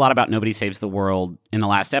talked a lot about Nobody Saves the World in the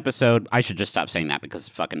last episode. I should just stop saying that because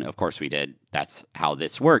fucking, of course we did. That's how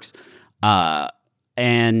this works.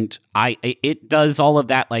 And it does all of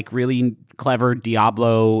that like really clever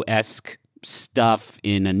Diablo-esque stuff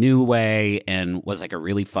in a new way and was like a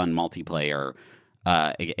really fun multiplayer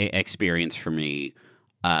experience for me.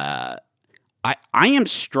 I am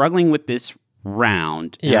struggling with this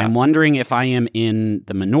round, and I'm wondering if I am in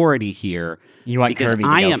the minority here. You want Kirby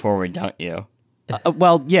to go forward, don't you?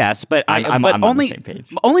 Well, yes, but I'm only on the same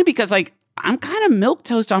page. Only because like I'm kind of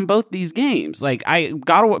milquetoast on both these games. Like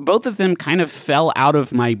both of them kind of fell out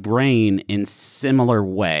of my brain in similar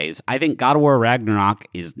ways. I think God of War Ragnarok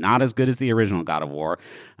is not as good as the original God of War.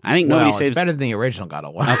 I think Nobody Saves. It's better than the original God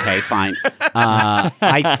of War. Okay, fine.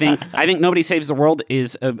 I think Nobody Saves the World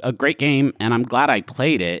is a great game, and I'm glad I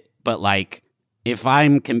played it. But like, if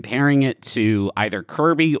I'm comparing it to either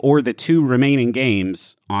Kirby or the two remaining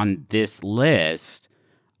games on this list,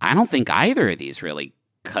 I don't think either of these really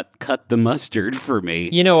cut the mustard for me.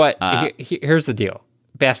 You know what? Here's the deal.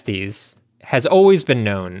 Besties has always been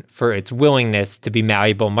known for its willingness to be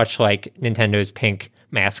malleable, much like Nintendo's pink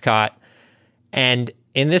mascot. And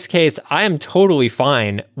in this case, I am totally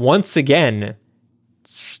fine once again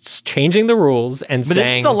changing the rules and saying... But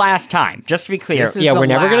this is the last time, just to be clear. Yeah, we're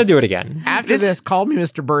never going to do it again. After this, call me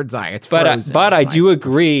Mr. Birdseye. It's but, frozen. But I do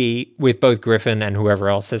agree with both Griffin and whoever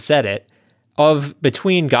else has said it.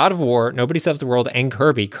 Between God of War, Nobody Saves the World, and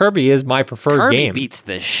Kirby is my preferred game. Kirby beats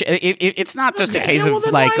the shit. It's not just a case well, of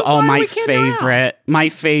then like, why my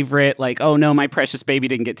favorite, like, oh no, my precious baby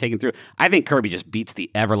didn't get taken through. I think Kirby just beats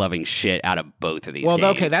the ever-loving shit out of both of these games.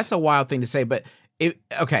 Well, okay, that's a wild thing to say, but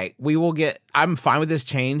we will get... I'm fine with this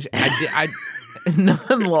change.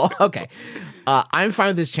 Okay. I'm fine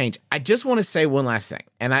with this change. I just want to say one last thing,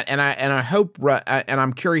 and I hope, and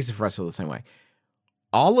I'm curious if Russ feels the same way.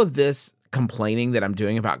 All of this complaining that I'm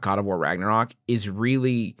doing about God of War Ragnarok is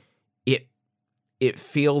really, it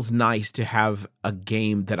feels nice to have a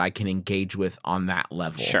game that I can engage with on that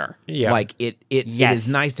level. Sure. Yeah. Like it is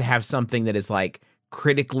nice to have something that is like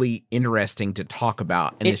critically interesting to talk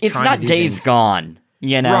about. And it's not Days Gone,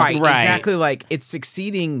 you know? Right. Exactly. Like it's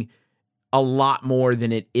succeeding a lot more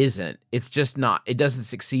than it isn't. It's just not, it doesn't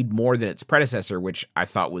succeed more than its predecessor, which I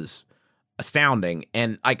thought was astounding.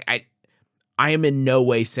 And like, I am in no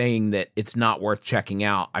way saying that it's not worth checking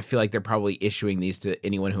out. I feel like they're probably issuing these to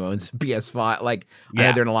anyone who owns a PS5. Like, I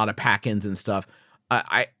know they're in a lot of pack-ins and stuff.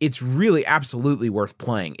 It's really absolutely worth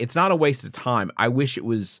playing. It's not a waste of time. I wish it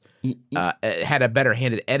was had a better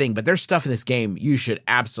handed editing, but there's stuff in this game you should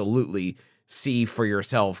absolutely see for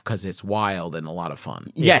yourself because it's wild and a lot of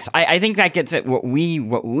fun. Yes, I think that gets it. What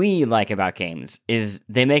we like about games is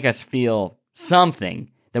they make us feel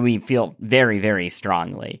something that we feel very, very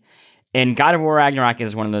strongly. And God of War Ragnarok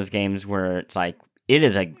is one of those games where it's like, it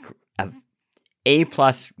is a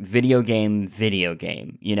plus video game.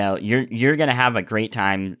 You know, you're going to have a great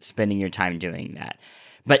time spending your time doing that.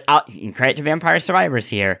 But in credit to Vampire Survivors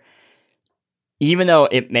here, even though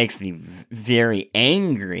it makes me very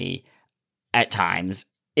angry at times,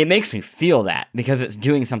 it makes me feel that because it's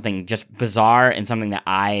doing something just bizarre and something that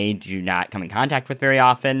I do not come in contact with very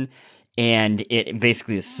often. And it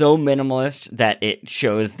basically is so minimalist that it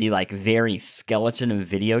shows the like very skeleton of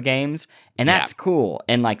video games. And that's cool.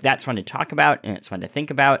 And like that's fun to talk about and it's fun to think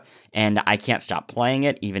about. And I can't stop playing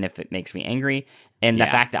it even if it makes me angry. And the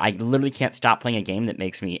fact that I literally can't stop playing a game that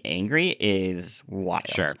makes me angry is wild.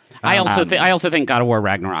 Sure. I also think God of War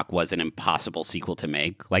Ragnarok was an impossible sequel to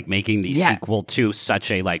make. Like making the sequel to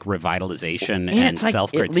such a like revitalization and it's like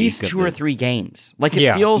self-critique. At least 2 or 3 games. Like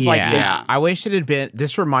it feels like I wish it had been.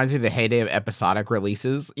 This reminds me of the heyday of episodic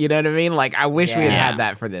releases. You know what I mean? Like I wish we had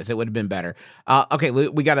that for this. It would have been better. Okay,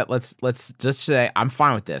 we got it. Let's just say I'm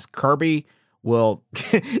fine with this. Kirby will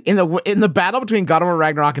in the battle between God of War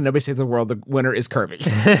Ragnarok and Nobody Saves the World, the winner is Kirby.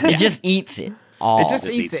 It just eats it all. It just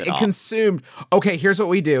eats it. It consumed. Okay, here's what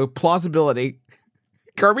we do. Plausibility.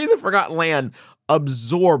 Kirby the Forgotten Land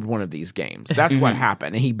absorbed one of these games. That's what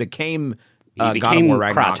happened. And he became God of War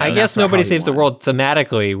Ragnarok. I guess Nobody Saves the World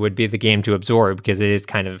thematically would be the game to absorb because it is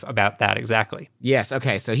kind of about that exactly. Yes.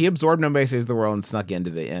 Okay. So he absorbed Nobody Saves the World and snuck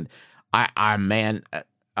into the end.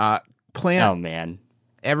 Plant. Oh man.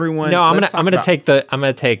 Everyone. No, I'm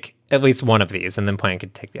gonna take at least one of these, and then Plant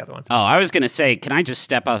could take the other one. Oh, I was gonna say, can I just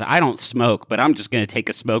step out? I don't smoke, but I'm just gonna take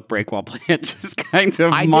a smoke break while Plant just kind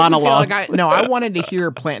of monologues. I wanted to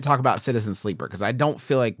hear Plant talk about Citizen Sleeper because I don't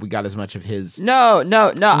feel like we got as much of his. No.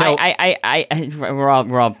 We're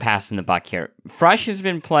all passing the buck here. Fresh has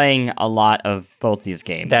been playing a lot of both these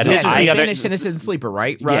games. I finished Citizen Sleeper,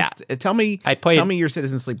 right? Rust. Yeah. Tell me your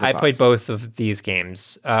Citizen Sleeper. I played both of these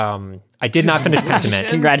games. I did not finish Pentiment.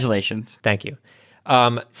 Congratulations. Thank you.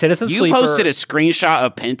 Citizen Sleeper. You posted a screenshot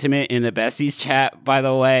of Pentiment in the Besties chat, by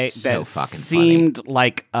the way. So that fucking seemed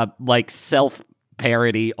funny. like self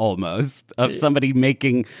parody almost of somebody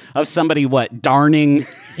darning.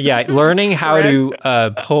 Yeah, learning how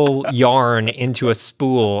to pull yarn into a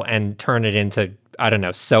spool and turn it into, I don't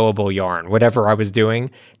know, sewable yarn. Whatever I was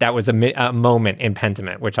doing, that was a moment in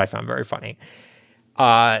Pentiment, which I found very funny.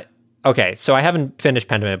 Okay, so I haven't finished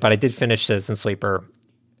Pentiment, but I did finish Citizen Sleeper.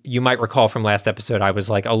 You might recall from last episode, I was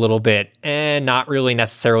like a little bit, not really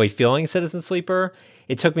necessarily feeling Citizen Sleeper.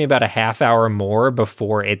 It took me about a half hour more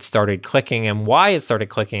before it started clicking. And why it started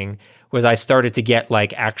clicking was I started to get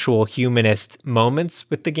like actual humanist moments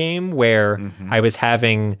with the game where I was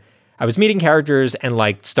meeting characters and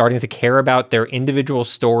like starting to care about their individual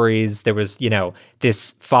stories. There was,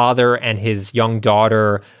 this father and his young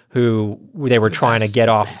daughter who they were trying to get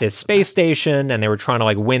off this space station and they were trying to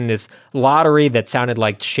like win this lottery that sounded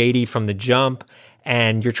like shady from the jump.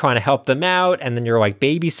 And you're trying to help them out. And then you're like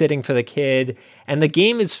babysitting for the kid. And the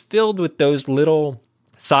game is filled with those little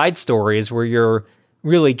side stories where you're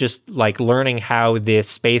really just like learning how this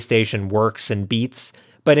space station works and beats,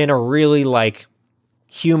 but in a really like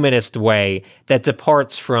humanist way that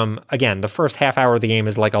departs from, again, the first half hour of the game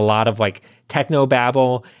is like a lot of like techno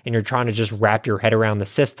babble and you're trying to just wrap your head around the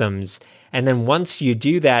systems. And then once you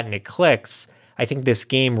do that and it clicks, I think this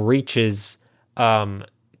game reaches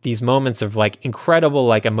these moments of like incredible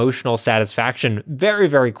like emotional satisfaction very,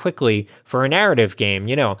 very quickly for a narrative game.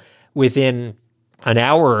 Within an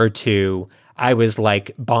hour or two, I was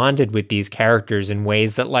like bonded with these characters in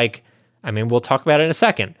ways that like, we'll talk about it in a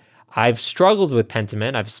second. I've struggled with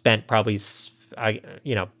Pentiment. I've spent probably,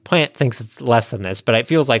 Plant thinks it's less than this, but it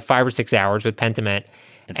feels like 5 or 6 hours with Pentiment.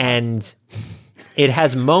 And it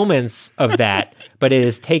has moments of that, but it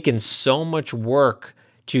has taken so much work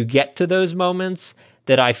to get to those moments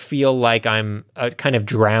that I feel like I'm kind of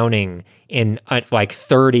drowning in like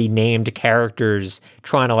 30 named characters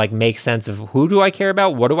trying to like make sense of who do I care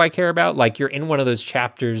about? What do I care about? Like you're in one of those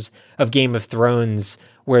chapters of Game of Thrones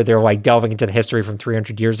where they're like delving into the history from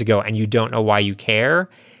 300 years ago and you don't know why you care.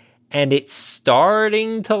 And it's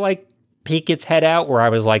starting to like peek its head out where I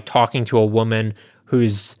was like talking to a woman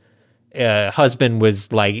whose husband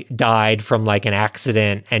was like died from like an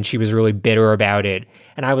accident and she was really bitter about it.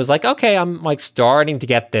 And I was like, okay, I'm like starting to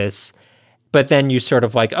get this. But then you sort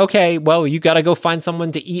of like, okay, well, you got to go find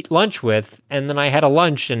someone to eat lunch with. And then I had a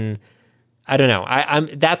lunch and I don't know.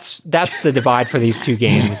 That's the divide for these two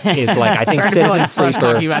games is like, I think Citizen Sleeper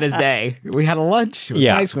talking about his day. We had a lunch. It was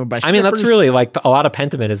nice. We went by that's really like a lot of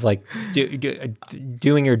Pentiment is like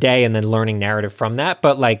doing your day and then learning narrative from that.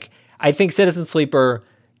 But like, I think Citizen Sleeper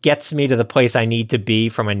gets me to the place I need to be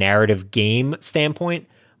from a narrative game standpoint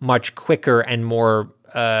much quicker and more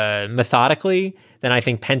methodically than I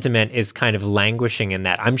think Pentiment is kind of languishing in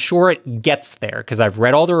that. I'm sure it gets there because I've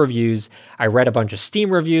read all the reviews. I read a bunch of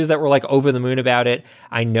Steam reviews that were like over the moon about it.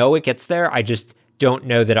 I know it gets there. I just don't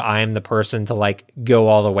know that I am the person to like go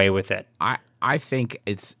all the way with it. I think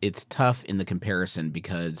it's tough in the comparison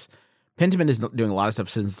because Pentiment is doing a lot of stuff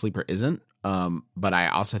Citizen Sleeper isn't. But I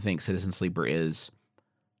also think Citizen Sleeper is.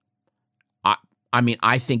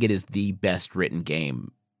 I think it is the best written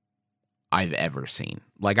game I've ever seen.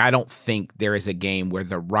 Like, I don't think there is a game where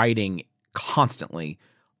the writing constantly,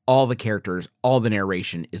 all the characters, all the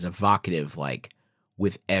narration is evocative, like,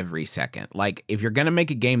 with every second. Like, if you're going to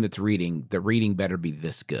make a game that's reading, the reading better be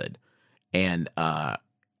this good. And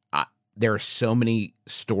there are so many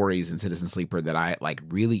stories in Citizen Sleeper that I like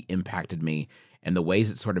really impacted me, and the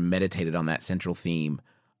ways it sort of meditated on that central theme,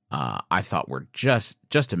 I thought were just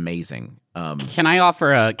amazing. Can I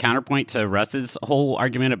offer a counterpoint to Russ's whole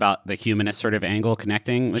argument about the humanist sort of angle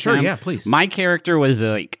connecting with Sure, them? yeah, please. My character was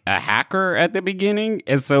like a hacker at the beginning,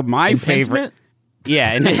 and so my favorite.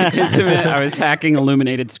 Yeah, in Pentiment, I was hacking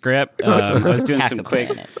Illuminated Script. I was doing some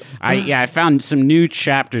quick. I found some new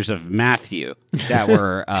chapters of Matthew that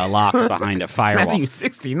were locked behind a firewall. Matthew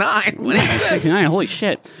 69. What is this? 69. Holy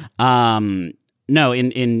shit. No,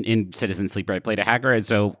 in Citizen Sleeper, I played a hacker, and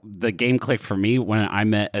so the game clicked for me when I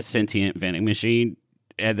met a sentient vending machine,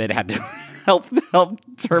 and then had to help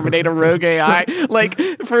terminate a rogue AI. Like,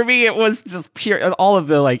 for me, it was just pure. All of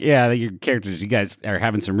the your characters, you guys are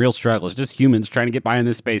having some real struggles. Just humans trying to get by in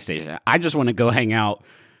this space station. I just want to go hang out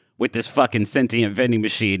with this fucking sentient vending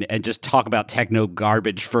machine and just talk about techno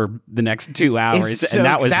garbage for the next 2 hours. And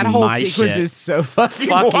that was that whole my sequence shit. is so fucking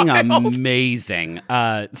wild. Amazing.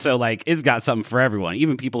 So like, it's got something for everyone,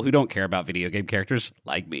 even people who don't care about video game characters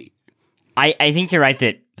like me. I think you're right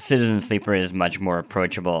that Citizen Sleeper is much more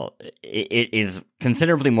approachable. It is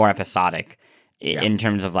considerably more episodic in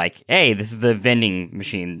terms of like, hey, this is the vending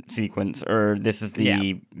machine sequence, or this is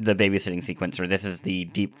the babysitting sequence, or this is the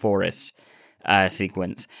deep forest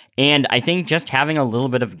sequence. And I think just having a little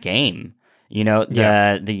bit of game, the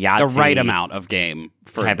Yahtzee, the right amount of game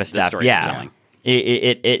for type of stuff, storytelling.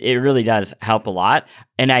 It really does help a lot,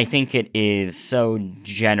 and I think it is so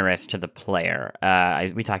generous to the player.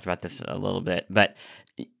 We talked about this a little bit, but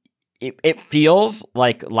it feels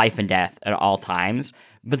like life and death at all times,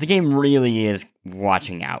 but the game really is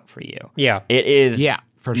watching out for you. Yeah. It is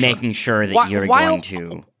for sure. making sure that you're going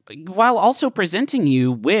to... While also presenting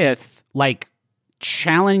you with, like,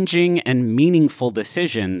 challenging and meaningful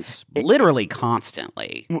decisions literally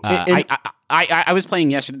constantly. I was playing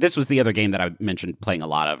yesterday. This was the other game that I mentioned playing a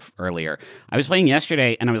lot of earlier. I was playing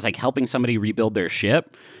yesterday, and I was, like, helping somebody rebuild their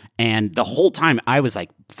ship, and the whole time I was, like,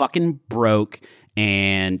 fucking broke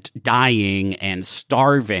and dying and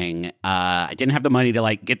starving. I didn't have the money to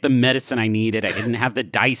like get the medicine I needed. I didn't have the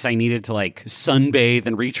dice I needed to like sunbathe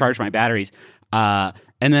and recharge my batteries. And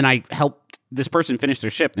then I helped this person finish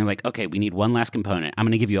their ship, and they're like, okay, we need one last component. I'm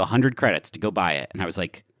going to give you 100 credits to go buy it. And I was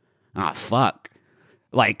like, fuck.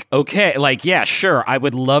 Like, okay, like, yeah, sure. I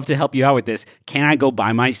would love to help you out with this. Can I go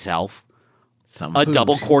buy myself a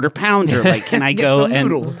double quarter pounder? Like, can I go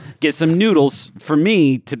and get some noodles for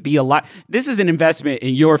me to be alive? This is an investment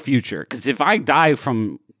in your future, because if I die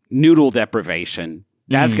from noodle deprivation,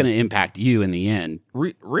 that's going to impact you in the end.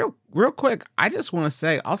 Real quick, I just want to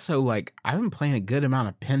say also, like, I've been playing a good amount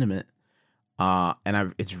of Pentiment,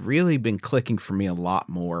 and it's really been clicking for me a lot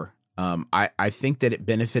more. I think that it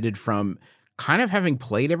benefited from kind of having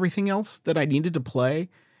played everything else that I needed to play.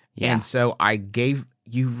 Yeah. And so I gave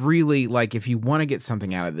you really, like, if you want to get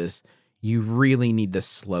something out of this, you really need to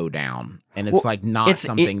slow down. And it's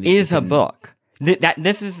something that is a book.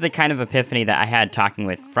 This is the kind of epiphany that I had talking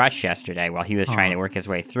with Fresh yesterday while he was trying to work his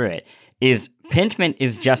way through it, is Pentiment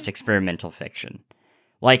is just experimental fiction.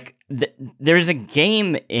 Like, there's a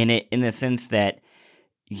game in it in the sense that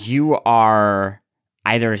you are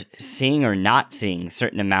either seeing or not seeing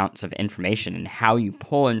certain amounts of information, and how you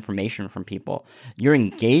pull information from people. You're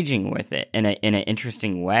engaging with it in an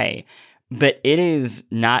interesting way. But it is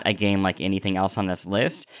not a game like anything else on this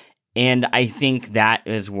list. And I think that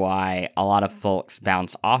is why a lot of folks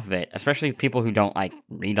bounce off of it, especially people who don't like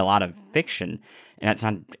read a lot of fiction. And that's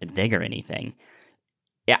not a dig or anything.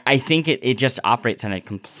 I think it just operates on a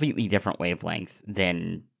completely different wavelength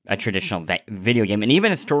than a traditional video game, and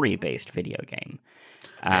even a story-based video game.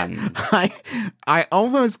 I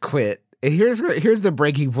almost quit. Here's the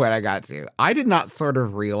breaking point I got to. I did not sort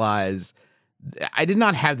of realize, I did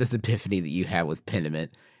not have this epiphany that you had with Pentiment,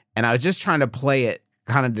 and I was just trying to play it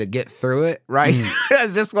kind of to get through it, right? I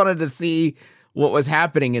just wanted to see what was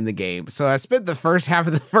happening in the game. So I spent the first half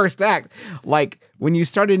of the first act, like, when you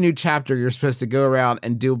start a new chapter, you're supposed to go around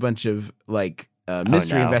and do a bunch of like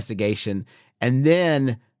mystery investigation, and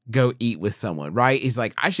then go eat with someone, right? He's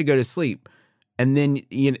like, I should go to sleep. and then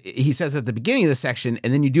he says at the beginning of the section,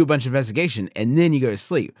 and then you do a bunch of investigation, and then you go to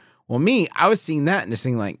sleep. Well, I was seeing that and just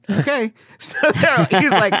thinking like, okay. So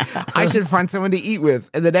he's like, I should find someone to eat with.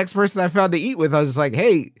 And the next person I found to eat with, I was just like,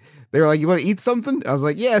 hey, they were like, you want to eat something? I was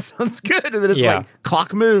like, yeah, sounds good. And then it's like,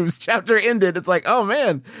 clock moves, chapter ended. It's like, oh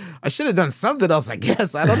man, I should have done something else, I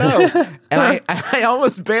guess. I don't know. And I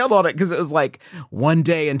almost bailed on it because it was like one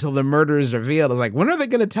day until the murder is revealed. I was like, when are they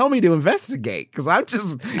going to tell me to investigate? Because I'm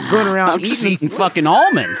just going around I'm just eating fucking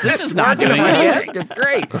almonds. This is not doing anything. It's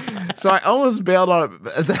great. So I almost bailed on it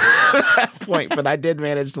at that point, but I did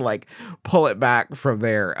manage to like pull it back from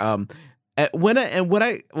there.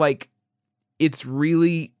 It's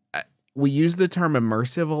really, we use the term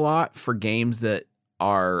immersive a lot for games that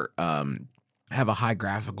are have a high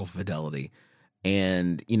graphical fidelity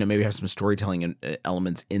and maybe have some storytelling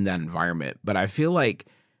elements in that environment. But I feel like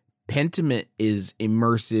Pentiment is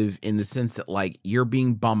immersive in the sense that like you're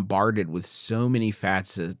being bombarded with so many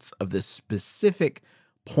facets of this specific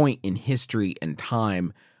point in history and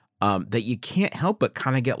time that you can't help but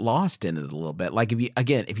kind of get lost in it a little bit. Like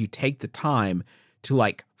if you take the time to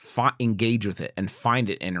like engage with it and find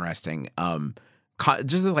it interesting.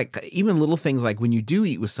 Just like even little things like when you do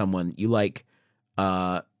eat with someone, you like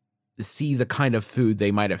see the kind of food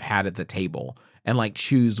they might have had at the table and like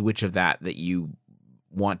choose which of that you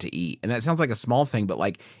want to eat. And that sounds like a small thing, but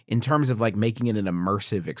like in terms of like making it an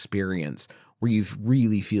immersive experience where you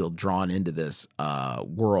really feel drawn into this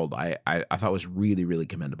world, I thought was really, really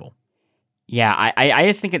commendable. Yeah, I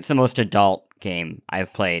just think it's the most adult game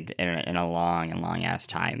I've played in a long ass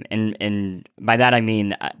time, and by that I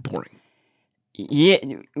mean boring. Yeah,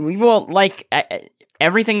 well, like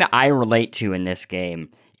everything that I relate to in this game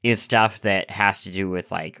is stuff that has to do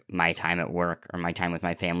with like my time at work or my time with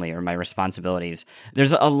my family or my responsibilities.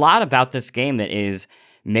 There's a lot about this game that is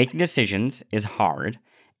making decisions is hard,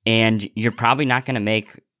 and you're probably not going to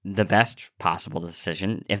make the best possible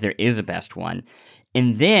decision if there is a best one.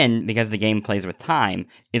 And then, because the game plays with time,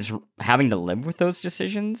 it's having to live with those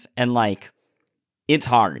decisions, and like, it's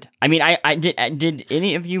hard. I mean, I did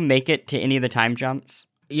any of you make it to any of the time jumps?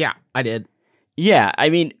 Yeah, I did. Yeah, I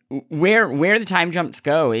mean, where the time jumps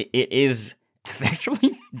go, it is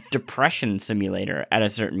actually depression simulator at a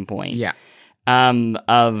certain point. Yeah.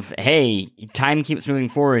 Of, hey, time keeps moving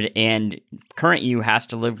forward, and current you has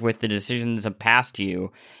to live with the decisions of past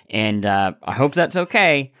you, and I hope that's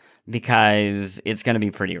okay, because it's going to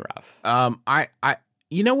be pretty rough.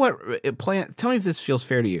 You know what? Tell me if this feels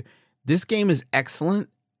fair to you. This game is excellent,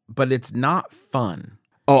 but it's not fun.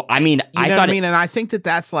 Oh, I mean, you know what I mean, and I think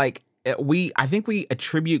that's like I think we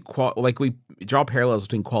attribute we draw parallels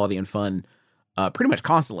between quality and fun pretty much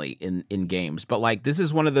constantly in games. But like this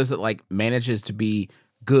is one of those that like manages to be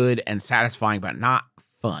good and satisfying, but not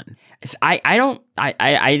fun.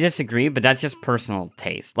 I disagree, but that's just personal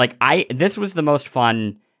taste. Like this was the most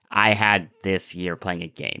fun I had this year playing a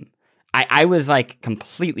game. I was like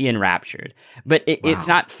completely enraptured, but it's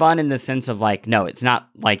not fun in the sense of like, no, it's not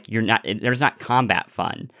like there's not combat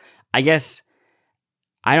fun. I guess,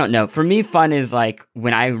 I don't know. For me, fun is like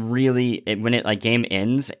when game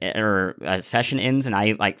ends or a session ends and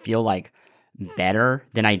I like feel like better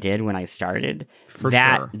than I did when I started.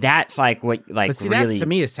 Sure. That's like what like but see, really that to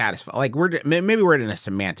me is satisfying. Like maybe we're in a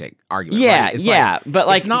semantic argument. Yeah, right? yeah, but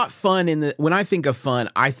like it's not fun when I think of fun,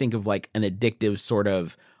 I think of like an addictive sort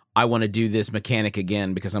of. I want to do this mechanic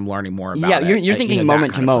again because I'm learning more about it. Yeah, you're thinking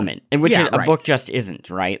moment to moment, and which a book just isn't,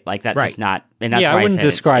 right? Like that's just not. And that's why I wouldn't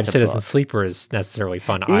describe it's Citizen Sleeper as necessarily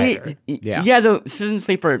fun either. Though Citizen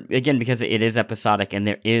Sleeper again because it is episodic and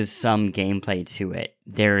there is some gameplay to it.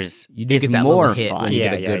 You do get that more little hit fun. when you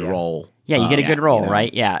get a good roll. Yeah, you get a good roll,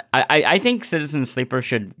 right? Yeah, I think Citizen Sleeper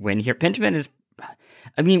should win here. Pentiment is,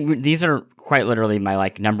 I mean, these are quite literally my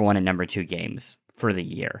like number 1 and number 2 games for the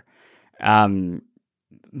year.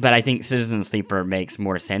 But I think Citizen Sleeper makes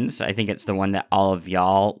more sense. I think it's the one that all of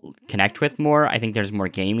y'all connect with more. I think there's more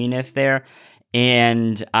gaminess there.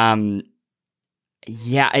 And, I mean,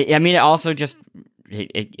 it also just,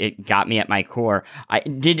 it got me at my core.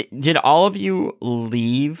 Did all of you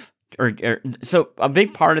leave? So a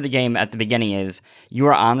big part of the game at the beginning is you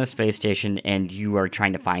are on the space station and you are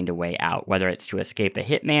trying to find a way out, whether it's to escape a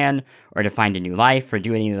hitman or to find a new life or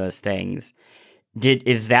do any of those things.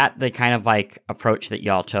 Is that the kind of like approach that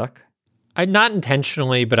y'all took? Not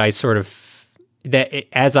intentionally, but I sort of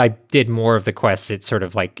as I did more of the quests, it sort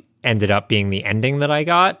of like ended up being the ending that I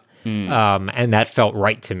got, and that felt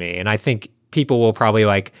right to me. And I think people will probably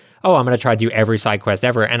like, oh, I'm going to try to do every side quest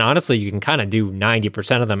ever. And honestly, you can kind of do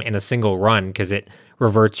 90% of them in a single run because it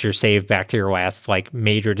reverts your save back to your last like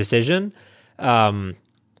major decision.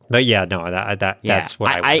 But yeah, no, that's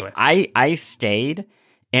what I would do. I stayed,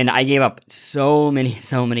 and I gave up so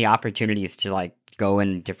many opportunities to like go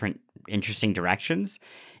in different interesting directions,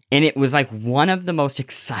 and it was like one of the most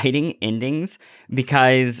exciting endings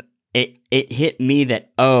because it hit me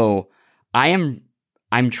that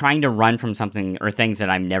I'm trying to run from something or things that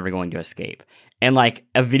I'm never going to escape. And like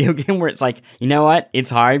a video game where it's like, you know what? It's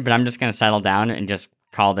hard, but I'm just going to settle down and just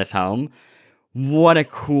call this home. What a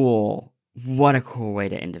cool way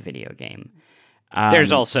to end a video game.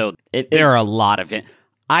 There's also, there are a lot of it.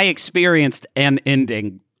 I experienced an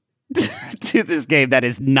ending to this game that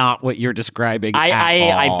is not what you're describing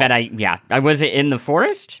I bet I was it in the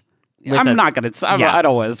forest? I'm not going to, I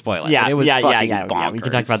don't want to spoil it. Yeah, it was fucking bonkers. Yeah, we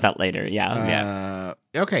can talk about that later. Yeah.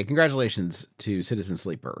 Okay, congratulations to Citizen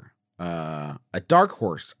Sleeper. A dark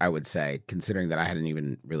horse, I would say, considering that I hadn't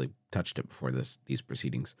even really touched it before these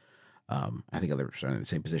proceedings. I think others are in the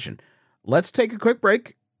same position. Let's take a quick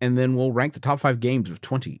break, and then we'll rank the top 5 games of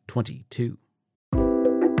 2022.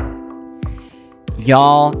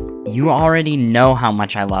 Y'all, you already know how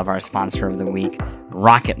much I love our sponsor of the week,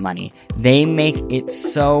 Rocket Money. They make it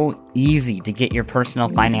so easy to get your personal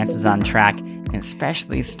finances on track, and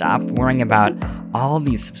especially stop worrying about all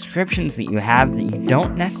these subscriptions that you have that you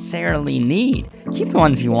don't necessarily need. Keep the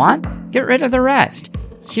ones you want, get rid of the rest.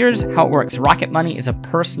 Here's how it works. Rocket Money is a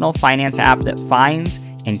personal finance app that finds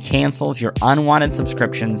and cancels your unwanted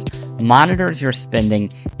subscriptions, monitors your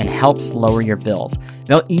spending, and helps lower your bills.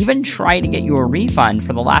 They'll even try to get you a refund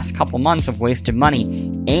for the last couple months of wasted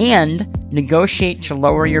money and negotiate to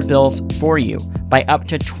lower your bills for you by up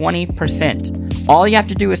to 20%. All you have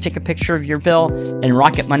to do is take a picture of your bill, and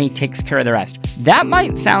Rocket Money takes care of the rest. That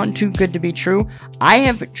might sound too good to be true. I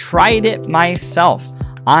have tried it myself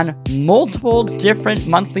on multiple different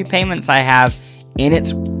monthly payments I have, and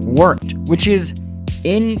it's worked, which is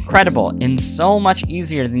incredible and so much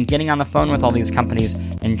easier than getting on the phone with all these companies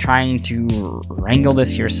and trying to wrangle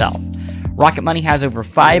this yourself. Rocket Money has over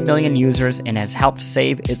 5 million users and has helped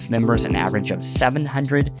save its members an average of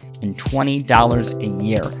 $720 a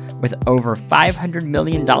year, with over $500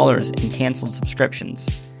 million in canceled subscriptions.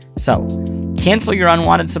 So, cancel your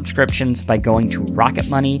unwanted subscriptions by going to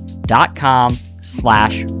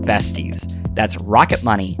rocketmoney.com/besties. That's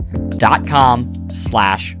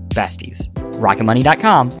rocketmoney.com/besties.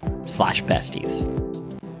 rocketmoney.com/besties.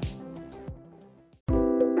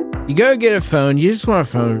 You go get a phone. You just want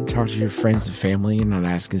a phone, talk to your friends and family. You're not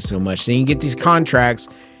asking so much. Then you get these contracts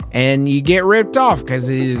and you get ripped off because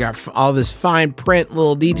you got all this fine print,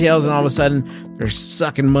 little details, and all of a sudden they're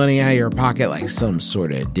sucking money out of your pocket like some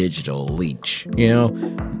sort of digital leech. You know,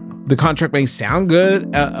 the contract may sound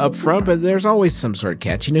good up front, but there's always some sort of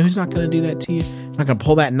catch. You know who's not going to do that to you? Not going to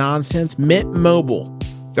pull that nonsense? Mint Mobile.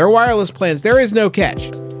 Their wireless plans, there is no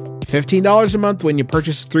catch. $15 a month when you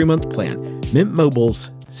purchase a 3-month plan. Mint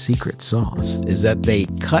Mobile's secret sauce is that they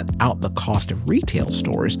cut out the cost of retail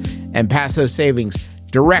stores and pass those savings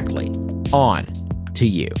directly on to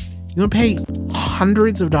you. You want to pay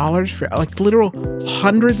hundreds of dollars for, like literal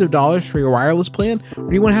hundreds of dollars for your wireless plan? Or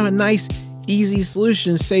do you want to have a nice, easy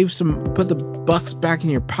solution, save some, put the bucks back in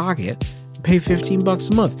your pocket, pay $15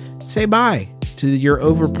 a month? Say bye to your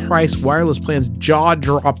overpriced wireless plan's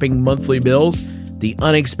jaw-dropping monthly bills, the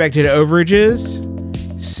unexpected overages.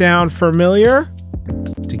 Sound familiar?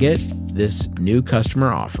 To get this new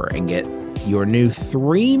customer offer and get your new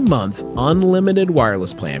 3-month unlimited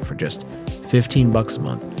wireless plan for just $15 a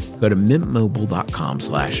month, go to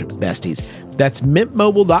mintmobile.com/besties. That's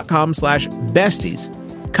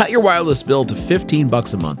mintmobile.com/besties. Cut your wireless bill to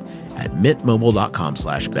 $15 a month at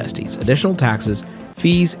mintmobile.com/besties. Additional taxes,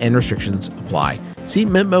 fees, and restrictions apply. See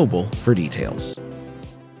Mint Mobile for details.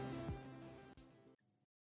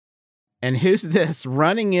 And who's this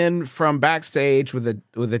running in from backstage with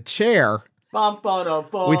a chair? We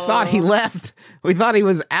thought he left. We thought he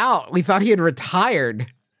was out. We thought he had retired.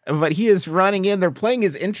 But he is running in. They're playing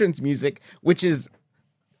his entrance music, which is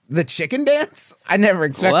the chicken dance. I never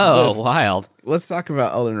expected this. Whoa, wild. Let's talk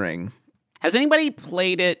about Elden Ring. Has anybody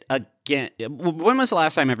played it again? When was the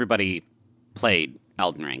last time everybody played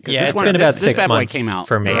Elden Ring? Yeah, it's been about 6 months came out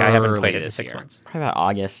for me. I haven't played it this in 6 year. months. Probably about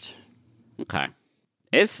August. Okay.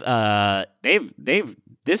 It's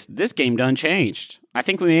this game done changed. I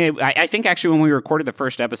think I think actually when we recorded the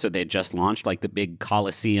first episode, they had just launched like the big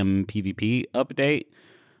Coliseum PvP update.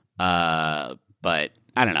 But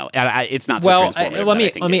I don't know. It's not so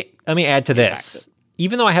transformative. Let me add to this.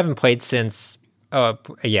 Even though I haven't played since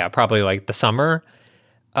probably like the summer,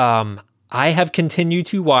 I have continued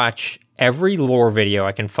to watch every lore video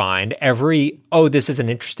I can find, this is an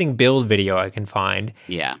interesting build video I can find.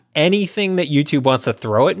 Yeah. Anything that YouTube wants to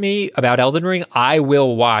throw at me about Elden Ring, I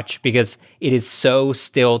will watch because it is so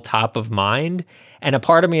still top of mind. And a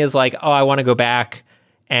part of me is like, oh, I want to go back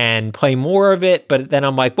and play more of it. But then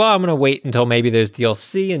I'm like, well, I'm going to wait until maybe there's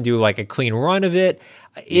DLC and do like a clean run of it.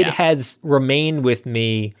 It has remained with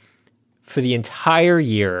me for the entire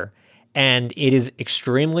year. And it is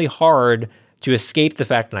extremely hard to escape the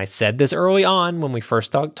fact, and I said this early on when we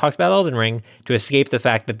first talked about Elden Ring, to escape the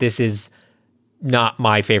fact that this is not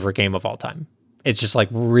my favorite game of all time. It's just like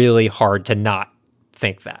really hard to not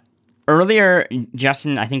think that. Earlier,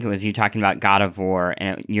 Justin, I think it was you talking about God of War,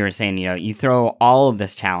 and you were saying, you throw all of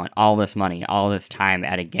this talent, all this money, all this time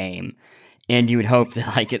at a game, and you would hope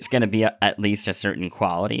that like it's going to be at least a certain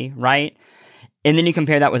quality, right? And then you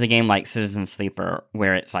compare that with a game like Citizen Sleeper,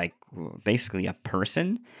 where it's like basically a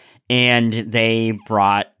person, and they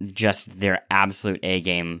brought just their absolute A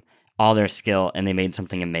game, all their skill, and they made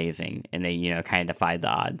something amazing, and they, kind of defied the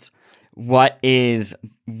odds. What is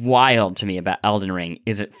wild to me about Elden Ring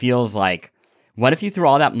is it feels like, what if you threw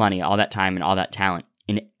all that money, all that time, and all that talent,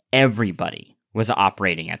 and everybody was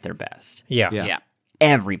operating at their best? Yeah.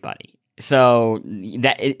 Everybody. So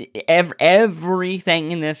that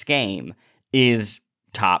everything in this game is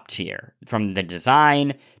top tier, from the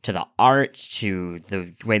design to the art to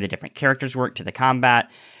the way the different characters work to the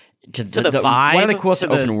combat to the vibe, one of the coolest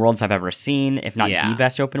open worlds I've ever seen, if not the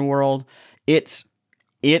best open world. It's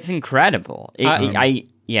incredible. It's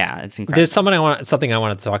incredible. There's something I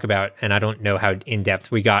wanted to talk about, and I don't know how in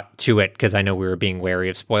depth we got to it because I know we were being wary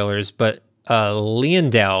of spoilers. But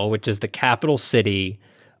Leondale, which is the capital city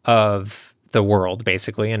of the world,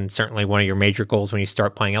 basically, and certainly one of your major goals when you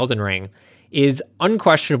start playing Elden Ring, is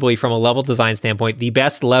unquestionably, from a level design standpoint, the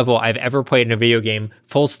best level I've ever played in a video game.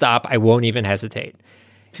 Full stop. I won't even hesitate.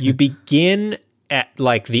 You begin at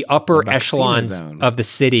like the upper echelons of the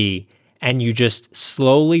city, and you just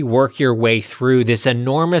slowly work your way through this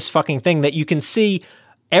enormous fucking thing that you can see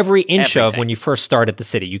every inch of when you first start at the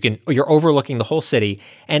city. You're overlooking the whole city,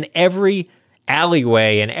 and every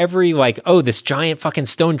alleyway and every this giant fucking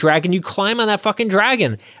stone dragon, you climb on that fucking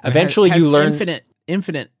dragon. Eventually you learn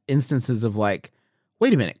infinite instances of like,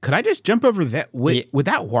 wait a minute, could I just jump over that? Would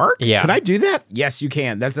that work? Yeah. Could I do that? Yes, you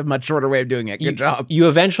can. That's a much shorter way of doing it. Good job. You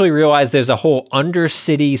eventually realize there's a whole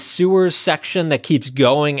undercity sewers section that keeps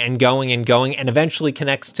going and going and going, and eventually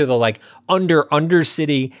connects to the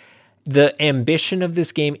undercity. The ambition of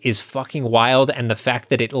this game is fucking wild, and the fact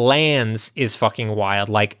that it lands is fucking wild.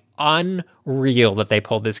 Like, unreal that they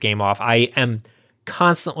pulled this game off. I am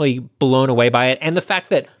constantly blown away by it. And the fact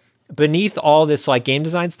that beneath all this game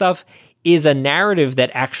design stuff is a narrative that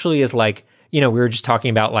actually is we were just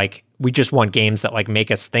talking about we just want games that make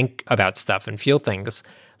us think about stuff and feel things.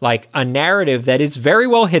 Like a narrative that is very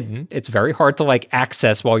well hidden. It's very hard to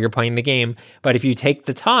access while you're playing the game, but if you take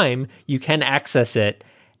the time, you can access it.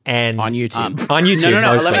 And on YouTube. On YouTube.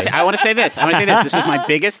 No. Mostly. Let me say, I want to say this. This was my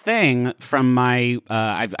biggest thing from my.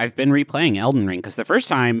 I've been replaying Elden Ring because the first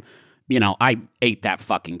time, I ate that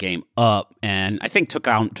fucking game up, and I think took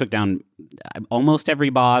down almost every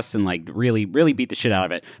boss and really beat the shit out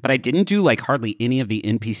of it. But I didn't do hardly any of the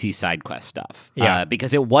NPC side quest stuff.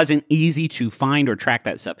 Because it wasn't easy to find or track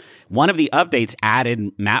that stuff. One of the updates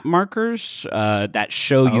added map markers that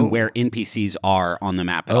show you where NPCs are on the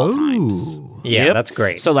map at all times. Yeah, that's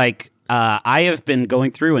great. So I have been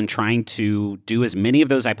going through and trying to do as many of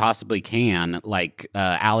those I possibly can.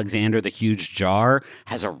 Alexander the Huge Jar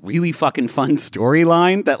has a really fucking fun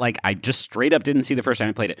storyline that I just straight up didn't see the first time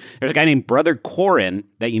I played it. There's a guy named Brother Corin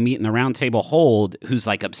that you meet in the Round Table Hold who's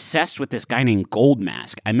obsessed with this guy named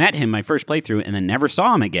Goldmask. I met him my first playthrough and then never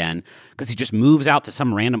saw him again because he just moves out to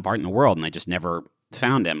some random part in the world and I just never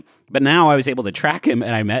found him. But now I was able to track him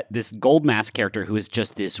and I met this Goldmask character who is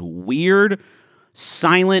just this weird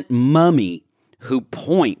silent mummy who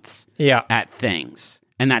points at things.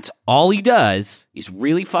 And that's all he does. He's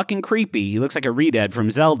really fucking creepy. He looks like a Redead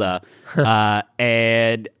from Zelda.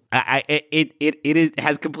 And it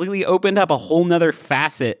has completely opened up a whole nother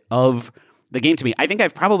facet of the game to me. I think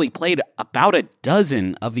I've probably played about a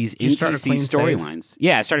dozen of these NPC storylines.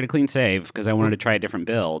 Yeah, I started a clean save because I wanted to try a different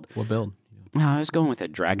build. What build? Well, I was going with a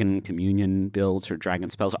Dragon Communion builds or Dragon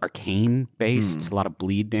Spells, arcane based, a lot of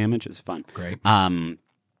bleed damage. It's fun. Great. Can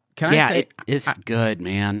I say it's good,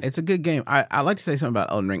 man? It's a good game. I like to say something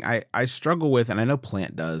about Elden Ring. I struggle with, and I know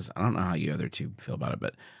Plant does. I don't know how you other two feel about it,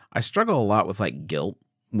 but I struggle a lot with guilt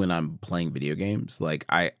when I'm playing video games.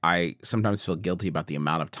 I sometimes feel guilty about the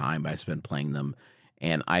amount of time I spend playing them,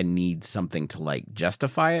 and I need something to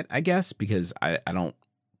justify it, I guess, because I don't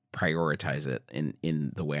prioritize it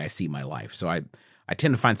in the way I see my life. So I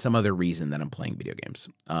tend to find some other reason that I'm playing video games.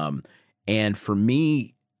 And for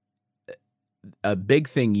me, a big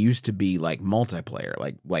thing used to be like multiplayer,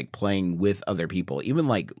 like playing with other people, even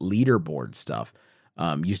like leaderboard stuff.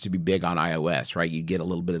 Used to be big on iOS, right? You'd get a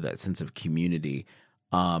little bit of that sense of community.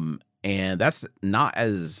 And that's not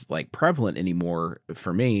as like prevalent anymore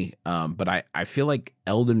for me. But I feel like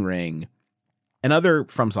Elden Ring and other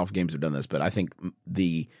FromSoft games have done this, but I think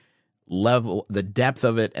the depth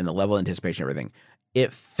of it and the level of anticipation, everything,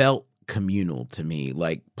 it felt communal to me,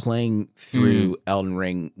 like playing through Elden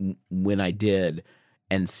Ring when I did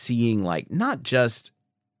and seeing like not just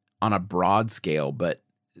on a broad scale, but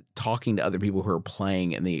talking to other people who are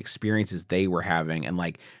playing and the experiences they were having and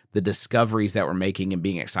like the discoveries that we're making and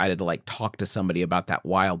being excited to like talk to somebody about that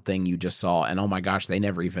wild thing you just saw. And oh my gosh, they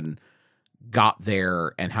never even got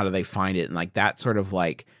there. And how do they find it? And like that sort of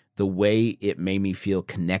like the way it made me feel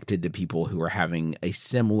connected to people who are having a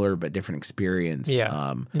similar but different experience.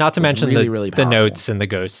 Yeah. Not to mention really the notes and the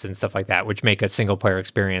ghosts and stuff like that, which make a single player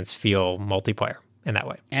experience feel multiplayer in that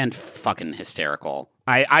way. And fucking hysterical.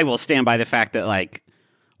 I will stand by the fact that, like,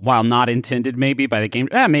 while not intended maybe by the game,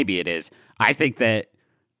 maybe it is. I think that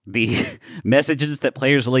the messages that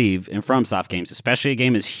players leave in FromSoft games, especially a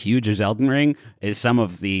game as huge as Elden Ring, is some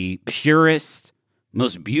of the purest,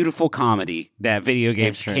 most beautiful comedy that video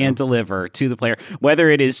games can deliver to the player. Whether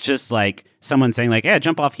it is just like someone saying like, "Yeah,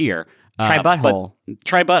 jump off here." Try butthole.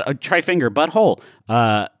 Try finger, butthole.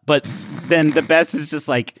 But then the best is just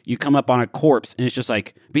like you come up on a corpse and it's just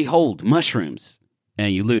like, behold, mushrooms.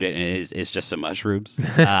 And you loot it and it's just some mushrooms.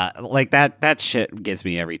 Like that shit gets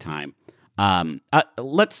me every time. I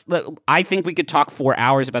think we could talk 4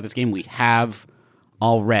 hours about this game. We have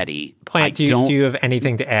already. Plant, do you have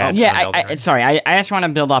anything to add? Yeah, sorry. I just want to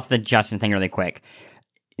build off the Justin thing really quick.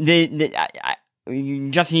 Justin,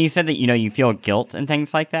 you said that, you feel guilt and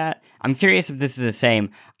things like that. I'm curious if this is the same.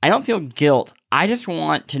 I don't feel guilt. I just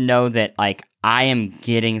want to know that, like, I am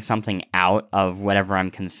getting something out of whatever I'm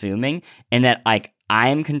consuming and that, like,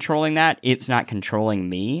 I'm controlling that. It's not controlling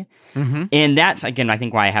me. Mm-hmm. And that's, again, I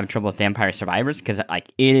think why I have trouble with Vampire Survivors, because, like,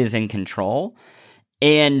 it is in control.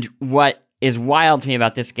 And what is wild to me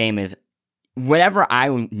about this game is whatever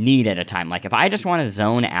I need at a time. Like, if I just want to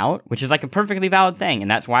zone out, which is, like, a perfectly valid thing, and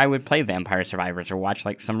that's why I would play Vampire Survivors or watch,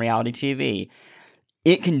 like, some reality TV,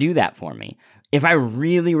 it can do that for me. If I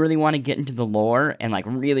really, really want to get into the lore and, like,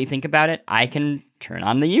 really think about it, I can turn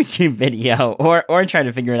on the YouTube video or try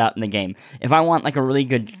to figure it out in the game. If I want, like, a really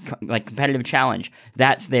good, like, competitive challenge,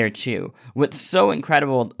 that's there too. What's so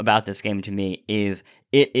incredible about this game to me is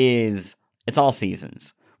it's all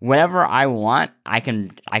seasons. Whatever I want, I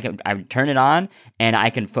turn it on and I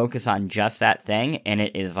can focus on just that thing, and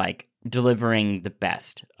it is, like, delivering the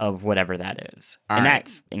best of whatever that is.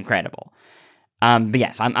 That's incredible. But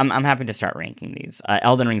yes, I'm happy to start ranking these.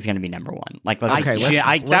 Elden Ring is going to be number one. Like,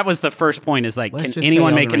 that was the first point. Is like, can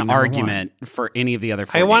anyone make an argument for any of the other?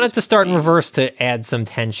 I wanted to start in reverse to add some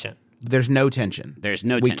tension. There's no tension.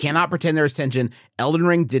 We cannot pretend there's tension. Elden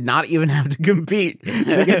Ring did not even have to compete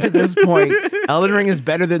to get to this point. Elden Ring is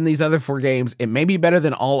better than these other 4 games. It may be better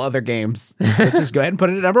than all other games. Let's just go ahead and put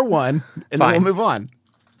it at number 1, and then we'll move on.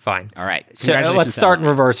 Fine. All right. So let's start in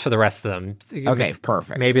reverse for the rest of them. Okay,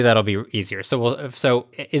 perfect. Maybe that'll be easier. So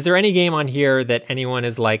is there any game on here that anyone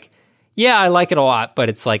is like, yeah, I like it a lot, but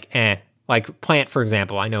it's like, eh. Like Plant, for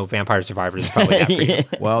example. I know Vampire Survivors is probably that for you.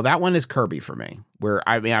 Well, that one is Kirby for me.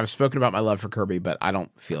 I've spoken about my love for Kirby, but I don't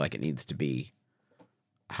feel like it needs to be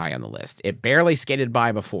high on the list. It barely skated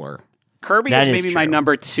by before. Kirby is maybe my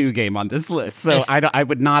number 2 game on this list, so I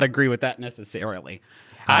would not agree with that necessarily.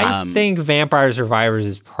 I think Vampire Survivors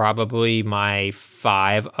is probably my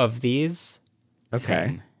 5 of these. Okay.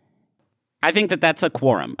 Same. I think that's a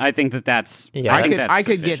quorum. I think that's. Yeah, I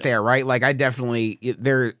could get there, right? Like I definitely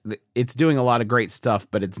it's doing a lot of great stuff,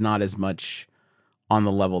 but it's not as much on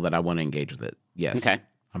the level that I want to engage with it. Yes. Okay.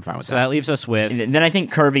 I'm fine with that. So that that leaves us with. And then I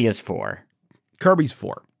think Kirby is 4. Kirby's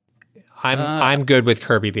 4. I'm good with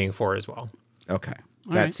Kirby being 4 as well. Okay.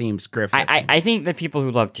 That seems Griff. I think the people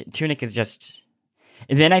who love Tunic is just.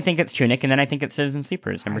 And then I think it's Tunic, and then I think it's Citizen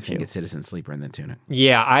Sleeper is number 2. I think it's Citizen Sleeper and then Tunic.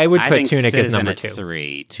 Yeah, I would put Tunic as number 2.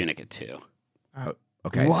 3, Tunic at 2. Oh,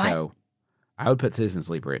 okay, what? So I would put Citizen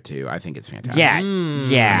Sleeper at 2. I think it's fantastic. Yeah,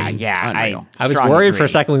 unreal. I was worried for a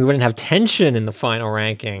second we wouldn't have tension in the final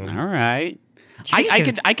ranking. All right.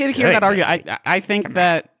 I could hear that argument. I think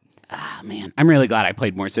that, man, I'm really glad I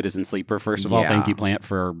played more Citizen Sleeper, first of all. Thank you, Plant,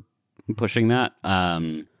 for pushing that.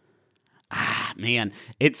 Man,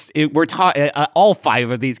 we're all 5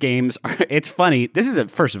 of these games. It's funny. This is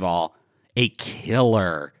first of all, a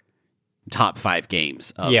killer top 5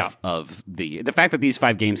 games of the fact that these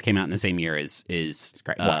 5 games came out in the same year is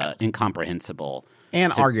incomprehensible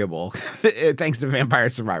and arguable thanks to Vampire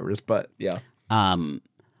Survivors, but yeah. Man,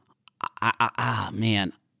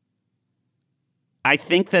 I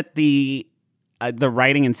think that the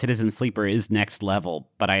writing in Citizen Sleeper is next level,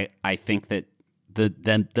 but I think that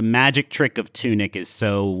the magic trick of Tunic is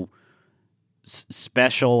so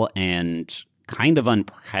special and kind of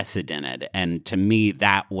unprecedented, and to me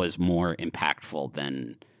that was more impactful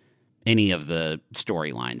than any of the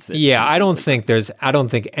storylines. I don't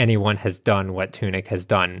think anyone has done what Tunic has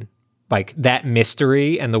done. Like that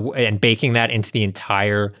mystery and baking that into the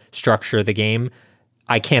entire structure of the game.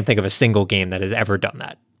 I can't think of a single game that has ever done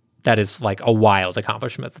that. That is like a wild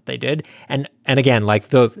accomplishment that they did. And again, like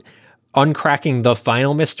the uncracking the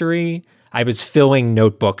final mystery, I was filling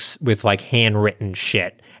notebooks with like handwritten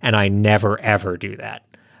shit, and I never ever do that.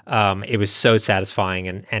 It was so satisfying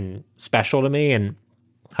and special to me. And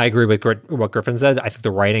I agree with what Griffin said. I think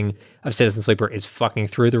the writing of Citizen Sleeper is fucking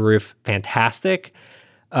through the roof, fantastic.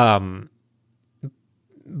 But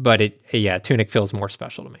Tunic feels more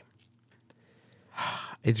special to me.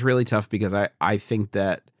 It's really tough because I think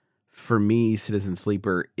that for me, Citizen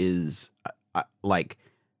Sleeper is like,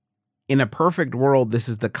 in a perfect world, this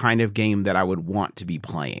is the kind of game that I would want to be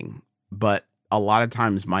playing. But a lot of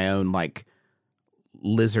times my own like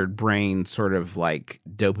lizard brain sort of like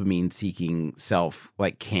dopamine seeking self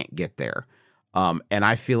like can't get there. And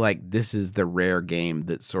I feel like this is the rare game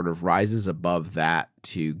that sort of rises above that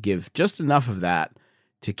to give just enough of that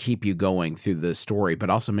to keep you going through the story, but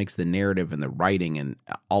also makes the narrative and the writing and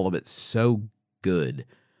all of it so good,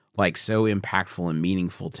 like so impactful and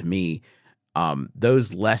meaningful to me.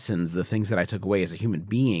 Those lessons, the things that I took away as a human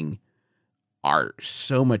being, are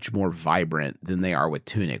so much more vibrant than they are with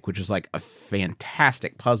Tunic, which is like a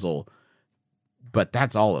fantastic puzzle, but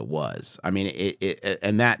that's all it was. I mean, it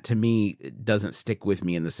and that to me doesn't stick with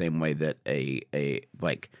me in the same way that a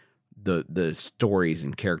like the stories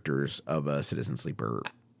and characters of a Citizen Sleeper.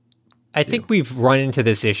 I think we've run into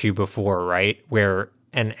this issue before, right? Where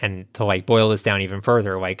and to like boil this down even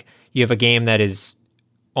further, like you have a game that is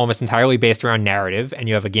almost entirely based around narrative, and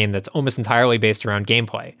you have a game that's almost entirely based around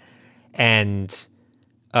gameplay. And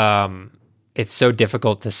it's so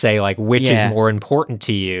difficult to say like which is more important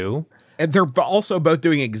to you. And they're also both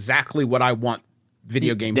doing exactly what I want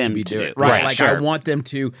video games to be doing, right? Like sure.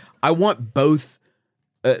 I want both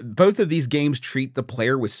of these games treat the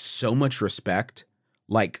player with so much respect,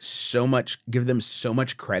 like so much, give them so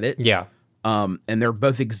much credit. Yeah. And they're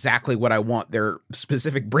both exactly what I want their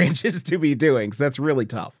specific branches to be doing. So that's really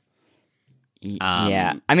tough.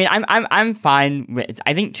 Yeah, I mean, I'm fine with.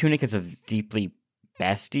 I think Tunic is a deeply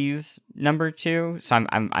Besties number 2, so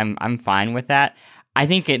I'm fine with that. I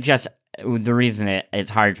think it just the reason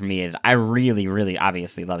it's hard for me is I really, really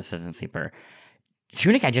obviously love Citizen Sleeper.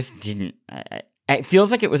 Tunic, I just didn't. It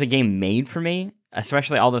feels like it was a game made for me,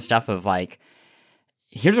 especially all the stuff of like.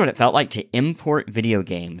 Here's what it felt like to import video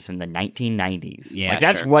games in the 1990s. Yeah, like,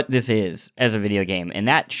 that's sure. what this is as a video game, and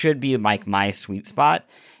that should be like my sweet spot.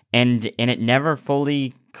 And it never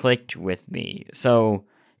fully clicked with me, so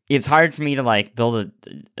it's hard for me to like build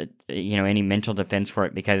any mental defense for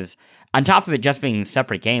it, because on top of it just being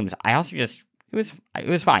separate games, I also just it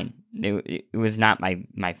was fine. It was not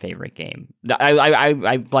my favorite game.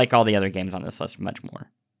 I like all the other games on this list much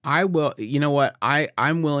more. I will, you know what?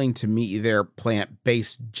 I'm willing to meet you there, Plant,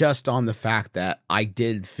 based just on the fact that I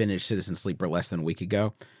did finish Citizen Sleeper less than a week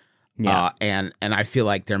ago. Yeah. And I feel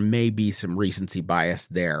like there may be some recency bias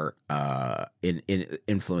there in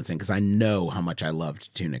influencing, because I know how much I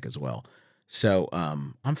loved Tunic as well. So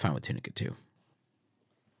I'm fine with Tunic too.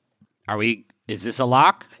 Is this a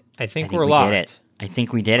lock? I think we're locked. Did it. I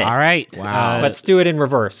think we did it. All right. Wow. Let's do it in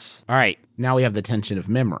reverse. All right. Now we have the tension of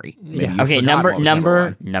memory. Yeah. Okay,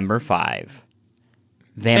 number 5.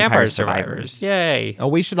 Vampire Survivors. Yay. Oh,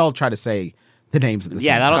 we should all try to say the names of the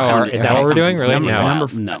Yeah, that'll sound. Is that what we're doing? Really?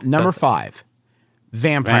 Number 5.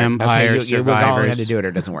 Vampire Survivors. We all had to do it, or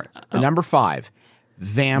it doesn't work. Number 5.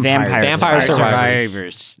 Vampire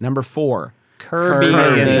Survivors. Number 4. Kirby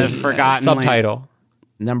and the Forgotten subtitle.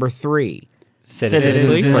 Number 3.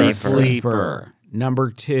 Citizen Sleeper.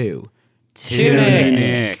 Number 2.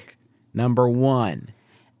 Tunic. Number 1.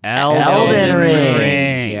 Elden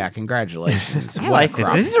Ring. Yeah, congratulations. I like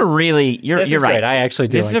this. This is a really you're right. Great. I actually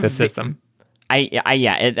do like this system.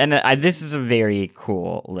 This is a very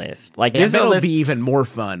cool list. Like, this will be even more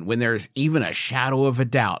fun when there's even a shadow of a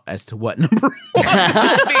doubt as to what number 1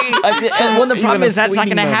 well, the problem is that's not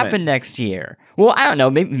going to happen next year. Well, I don't know.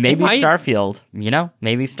 Maybe Starfield.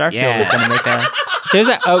 Maybe Starfield is going to make a There's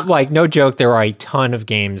like no joke. There are a ton of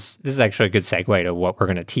games. This is actually a good segue to what we're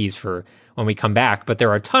going to tease for when we come back. But there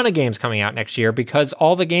are a ton of games coming out next year because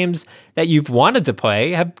all the games that you've wanted to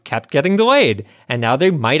play have kept getting delayed, and now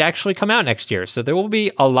they might actually come out next year. So there will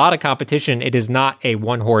be a lot of competition. It is not a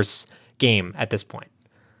one-horse game at this point.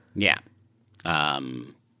 Yeah.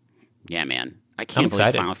 Yeah, man. I can't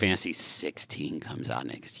believe Final Fantasy 16 comes out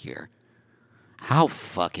next year. How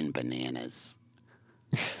fucking bananas.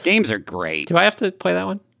 Games are great. Do I have to play that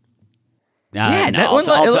one? Yeah, no, that one it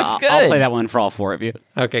looks good. I'll play that one for all four of you.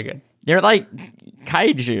 Okay, good. You're like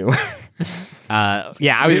kaiju.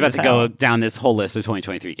 Yeah, I was about to go down this whole list of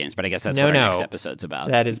 2023 games, but I guess that's what our next episode's about.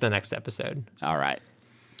 That is the next episode. All right.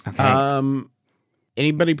 Okay.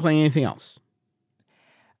 Anybody playing anything else?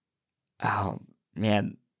 Oh,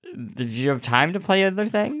 man. Did you have time to play other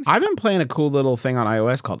things? I've been playing a cool little thing on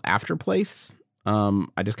iOS called Afterplace.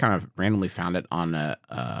 I just kind of randomly found it on an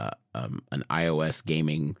iOS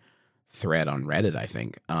gaming thread on Reddit, I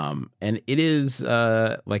think. And it is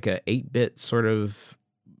like a 8-bit sort of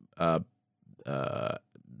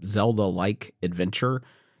Zelda-like adventure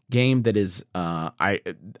game that is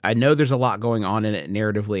I know there's a lot going on in it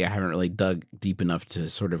narratively. I haven't really dug deep enough to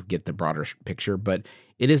sort of get the broader picture, but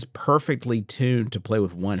it is perfectly tuned to play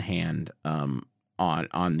with one hand on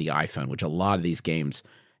the iPhone, which a lot of these games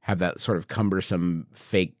have that sort of cumbersome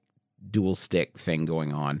fake dual stick thing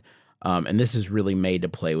going on. And this is really made to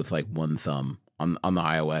play with like one thumb on the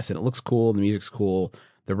iOS, and it looks cool. The music's cool.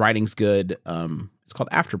 The writing's good. It's called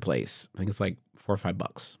Afterplace. I think it's like $4 or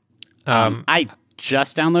 $5. I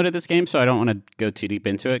just downloaded this game, so I don't want to go too deep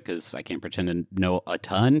into it because I can't pretend to know a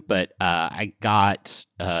ton. But I got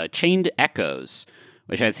Chained Echoes,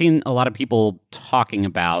 which I've seen a lot of people talking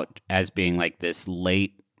about as being like this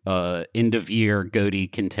late end of year GOTY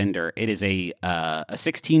contender. It is a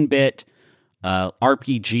 16-bit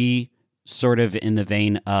RPG, sort of in the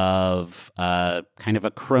vein of kind of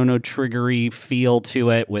a Chrono Triggery feel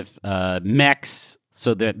to it with mechs,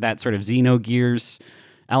 so that sort of Xenogears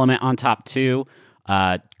element on top too.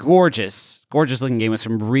 Gorgeous looking game with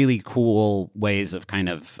some really cool ways of kind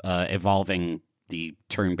of evolving the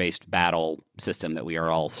turn-based battle system that we are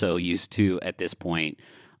all so used to at this point.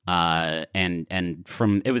 And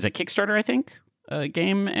from it was a Kickstarter, I think,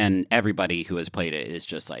 game, and everybody who has played it is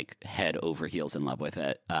just like head over heels in love with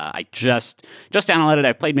it. I just downloaded it.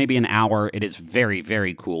 I've played maybe an hour. It is very,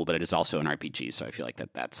 very cool, but it is also an RPG, so I feel like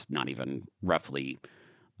that's not even roughly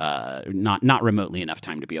not remotely enough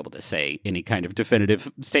time to be able to say any kind of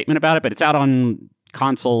definitive statement about it. But it's out on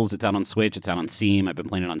consoles, it's out on Switch, it's out on Steam. I've been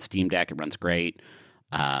playing it on Steam Deck. It runs great.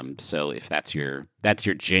 So if that's your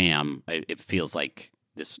jam, it feels like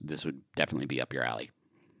this would definitely be up your alley.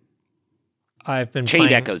 I've been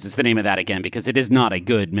Chained Echoes is the name of that again, because it is not a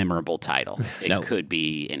good, memorable title. It could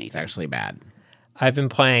be anything. It's actually bad. I've been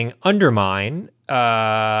playing Undermine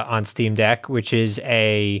on Steam Deck, which is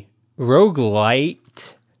a roguelite.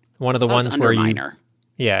 One of the ones where you're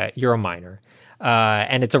a miner.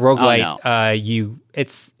 And it's a roguelite. Oh, no.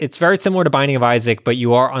 It's very similar to Binding of Isaac, but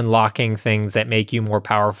you are unlocking things that make you more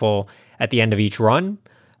powerful at the end of each run.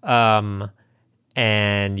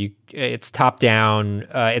 And it's top down.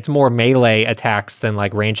 It's more melee attacks than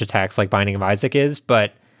like range attacks like Binding of Isaac is,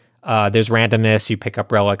 but there's randomness. You pick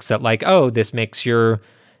up relics that like, oh, this makes your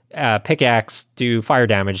pickaxe do fire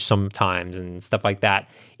damage sometimes and stuff like that.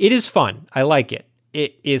 It is fun. I like it.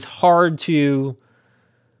 It is hard to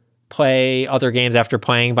play other games after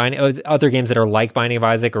playing other games that are like Binding of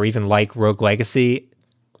Isaac or even like Rogue Legacy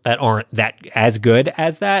that aren't that as good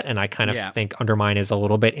as that, and I kind of think Undermine is a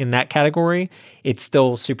little bit in that category. It's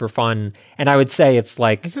still super fun, and I would say it's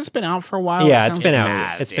like... Has this been out for a while? Yeah, it's been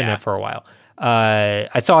out. It's been out for a while.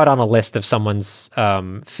 I saw it on a list of someone's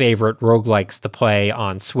favorite roguelikes to play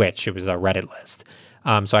on Switch. It was a Reddit list.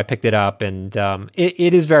 So I picked it up, and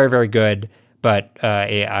it is very, very good. But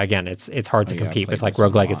again, it's hard to compete with like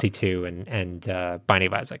Rogue Legacy 2 and Binding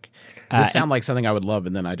of Isaac. This sounds like something I would love,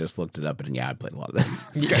 and then I just looked it up, and I played a lot of this.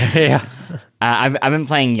 Yeah. I've been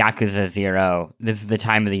playing Yakuza 0. This is the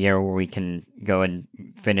time of the year where we can go and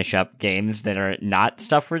finish up games that are not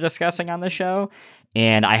stuff we're discussing on the show.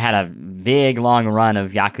 And I had a big, long run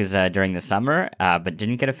of Yakuza during the summer, but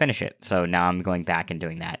didn't get to finish it. So now I'm going back and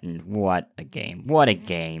doing that. And what a game. What a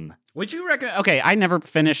game. Would you recommend... Okay, I never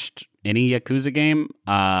finished any Yakuza game,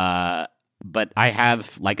 but I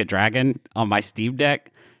have Like a Dragon on my Steam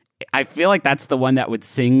Deck. I feel like that's the one that would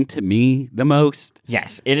sing to me the most.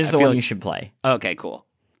 Yes, it is the one you should play. Okay, cool.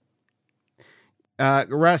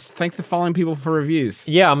 Russ, thank the following people for reviews.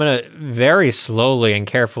 Yeah, I'm going to very slowly and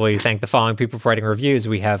carefully thank the following people for writing reviews.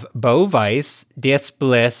 We have Bo Vice, Dis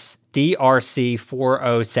Bliss,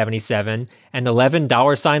 DRC4077, and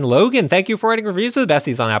 $11 Logan. Thank you for writing reviews of the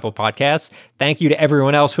Besties on Apple Podcasts. Thank you to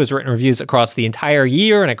everyone else who has written reviews across the entire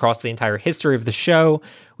year and across the entire history of the show.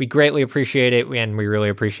 We greatly appreciate it, and we really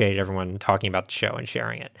appreciate everyone talking about the show and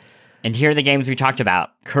sharing it. And here are the games we talked about: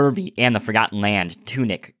 Kirby and the Forgotten Land,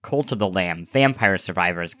 Tunic, Cult of the Lamb, Vampire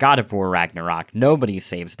Survivors, God of War Ragnarok, Nobody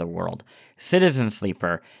Saves the World, Citizen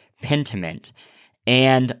Sleeper, Pentiment,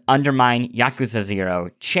 and Undermine, Yakuza 0,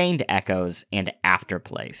 Chained Echoes, and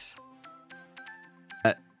Afterplace.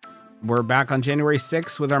 We're back on January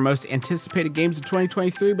 6th with our most anticipated games of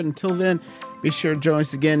 2023, but until then, be sure to join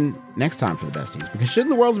us again next time for the Besties, because shouldn't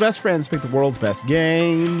the world's best friends pick the world's best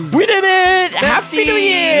games? We did it! Happy Besties! New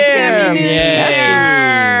Year! Happy New Year!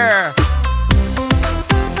 Year!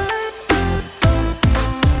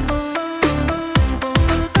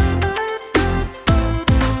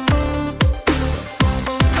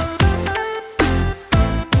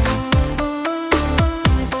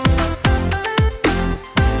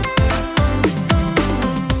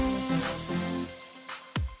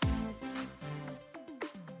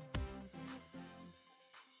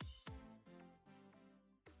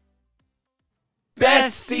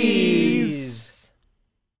 Besties!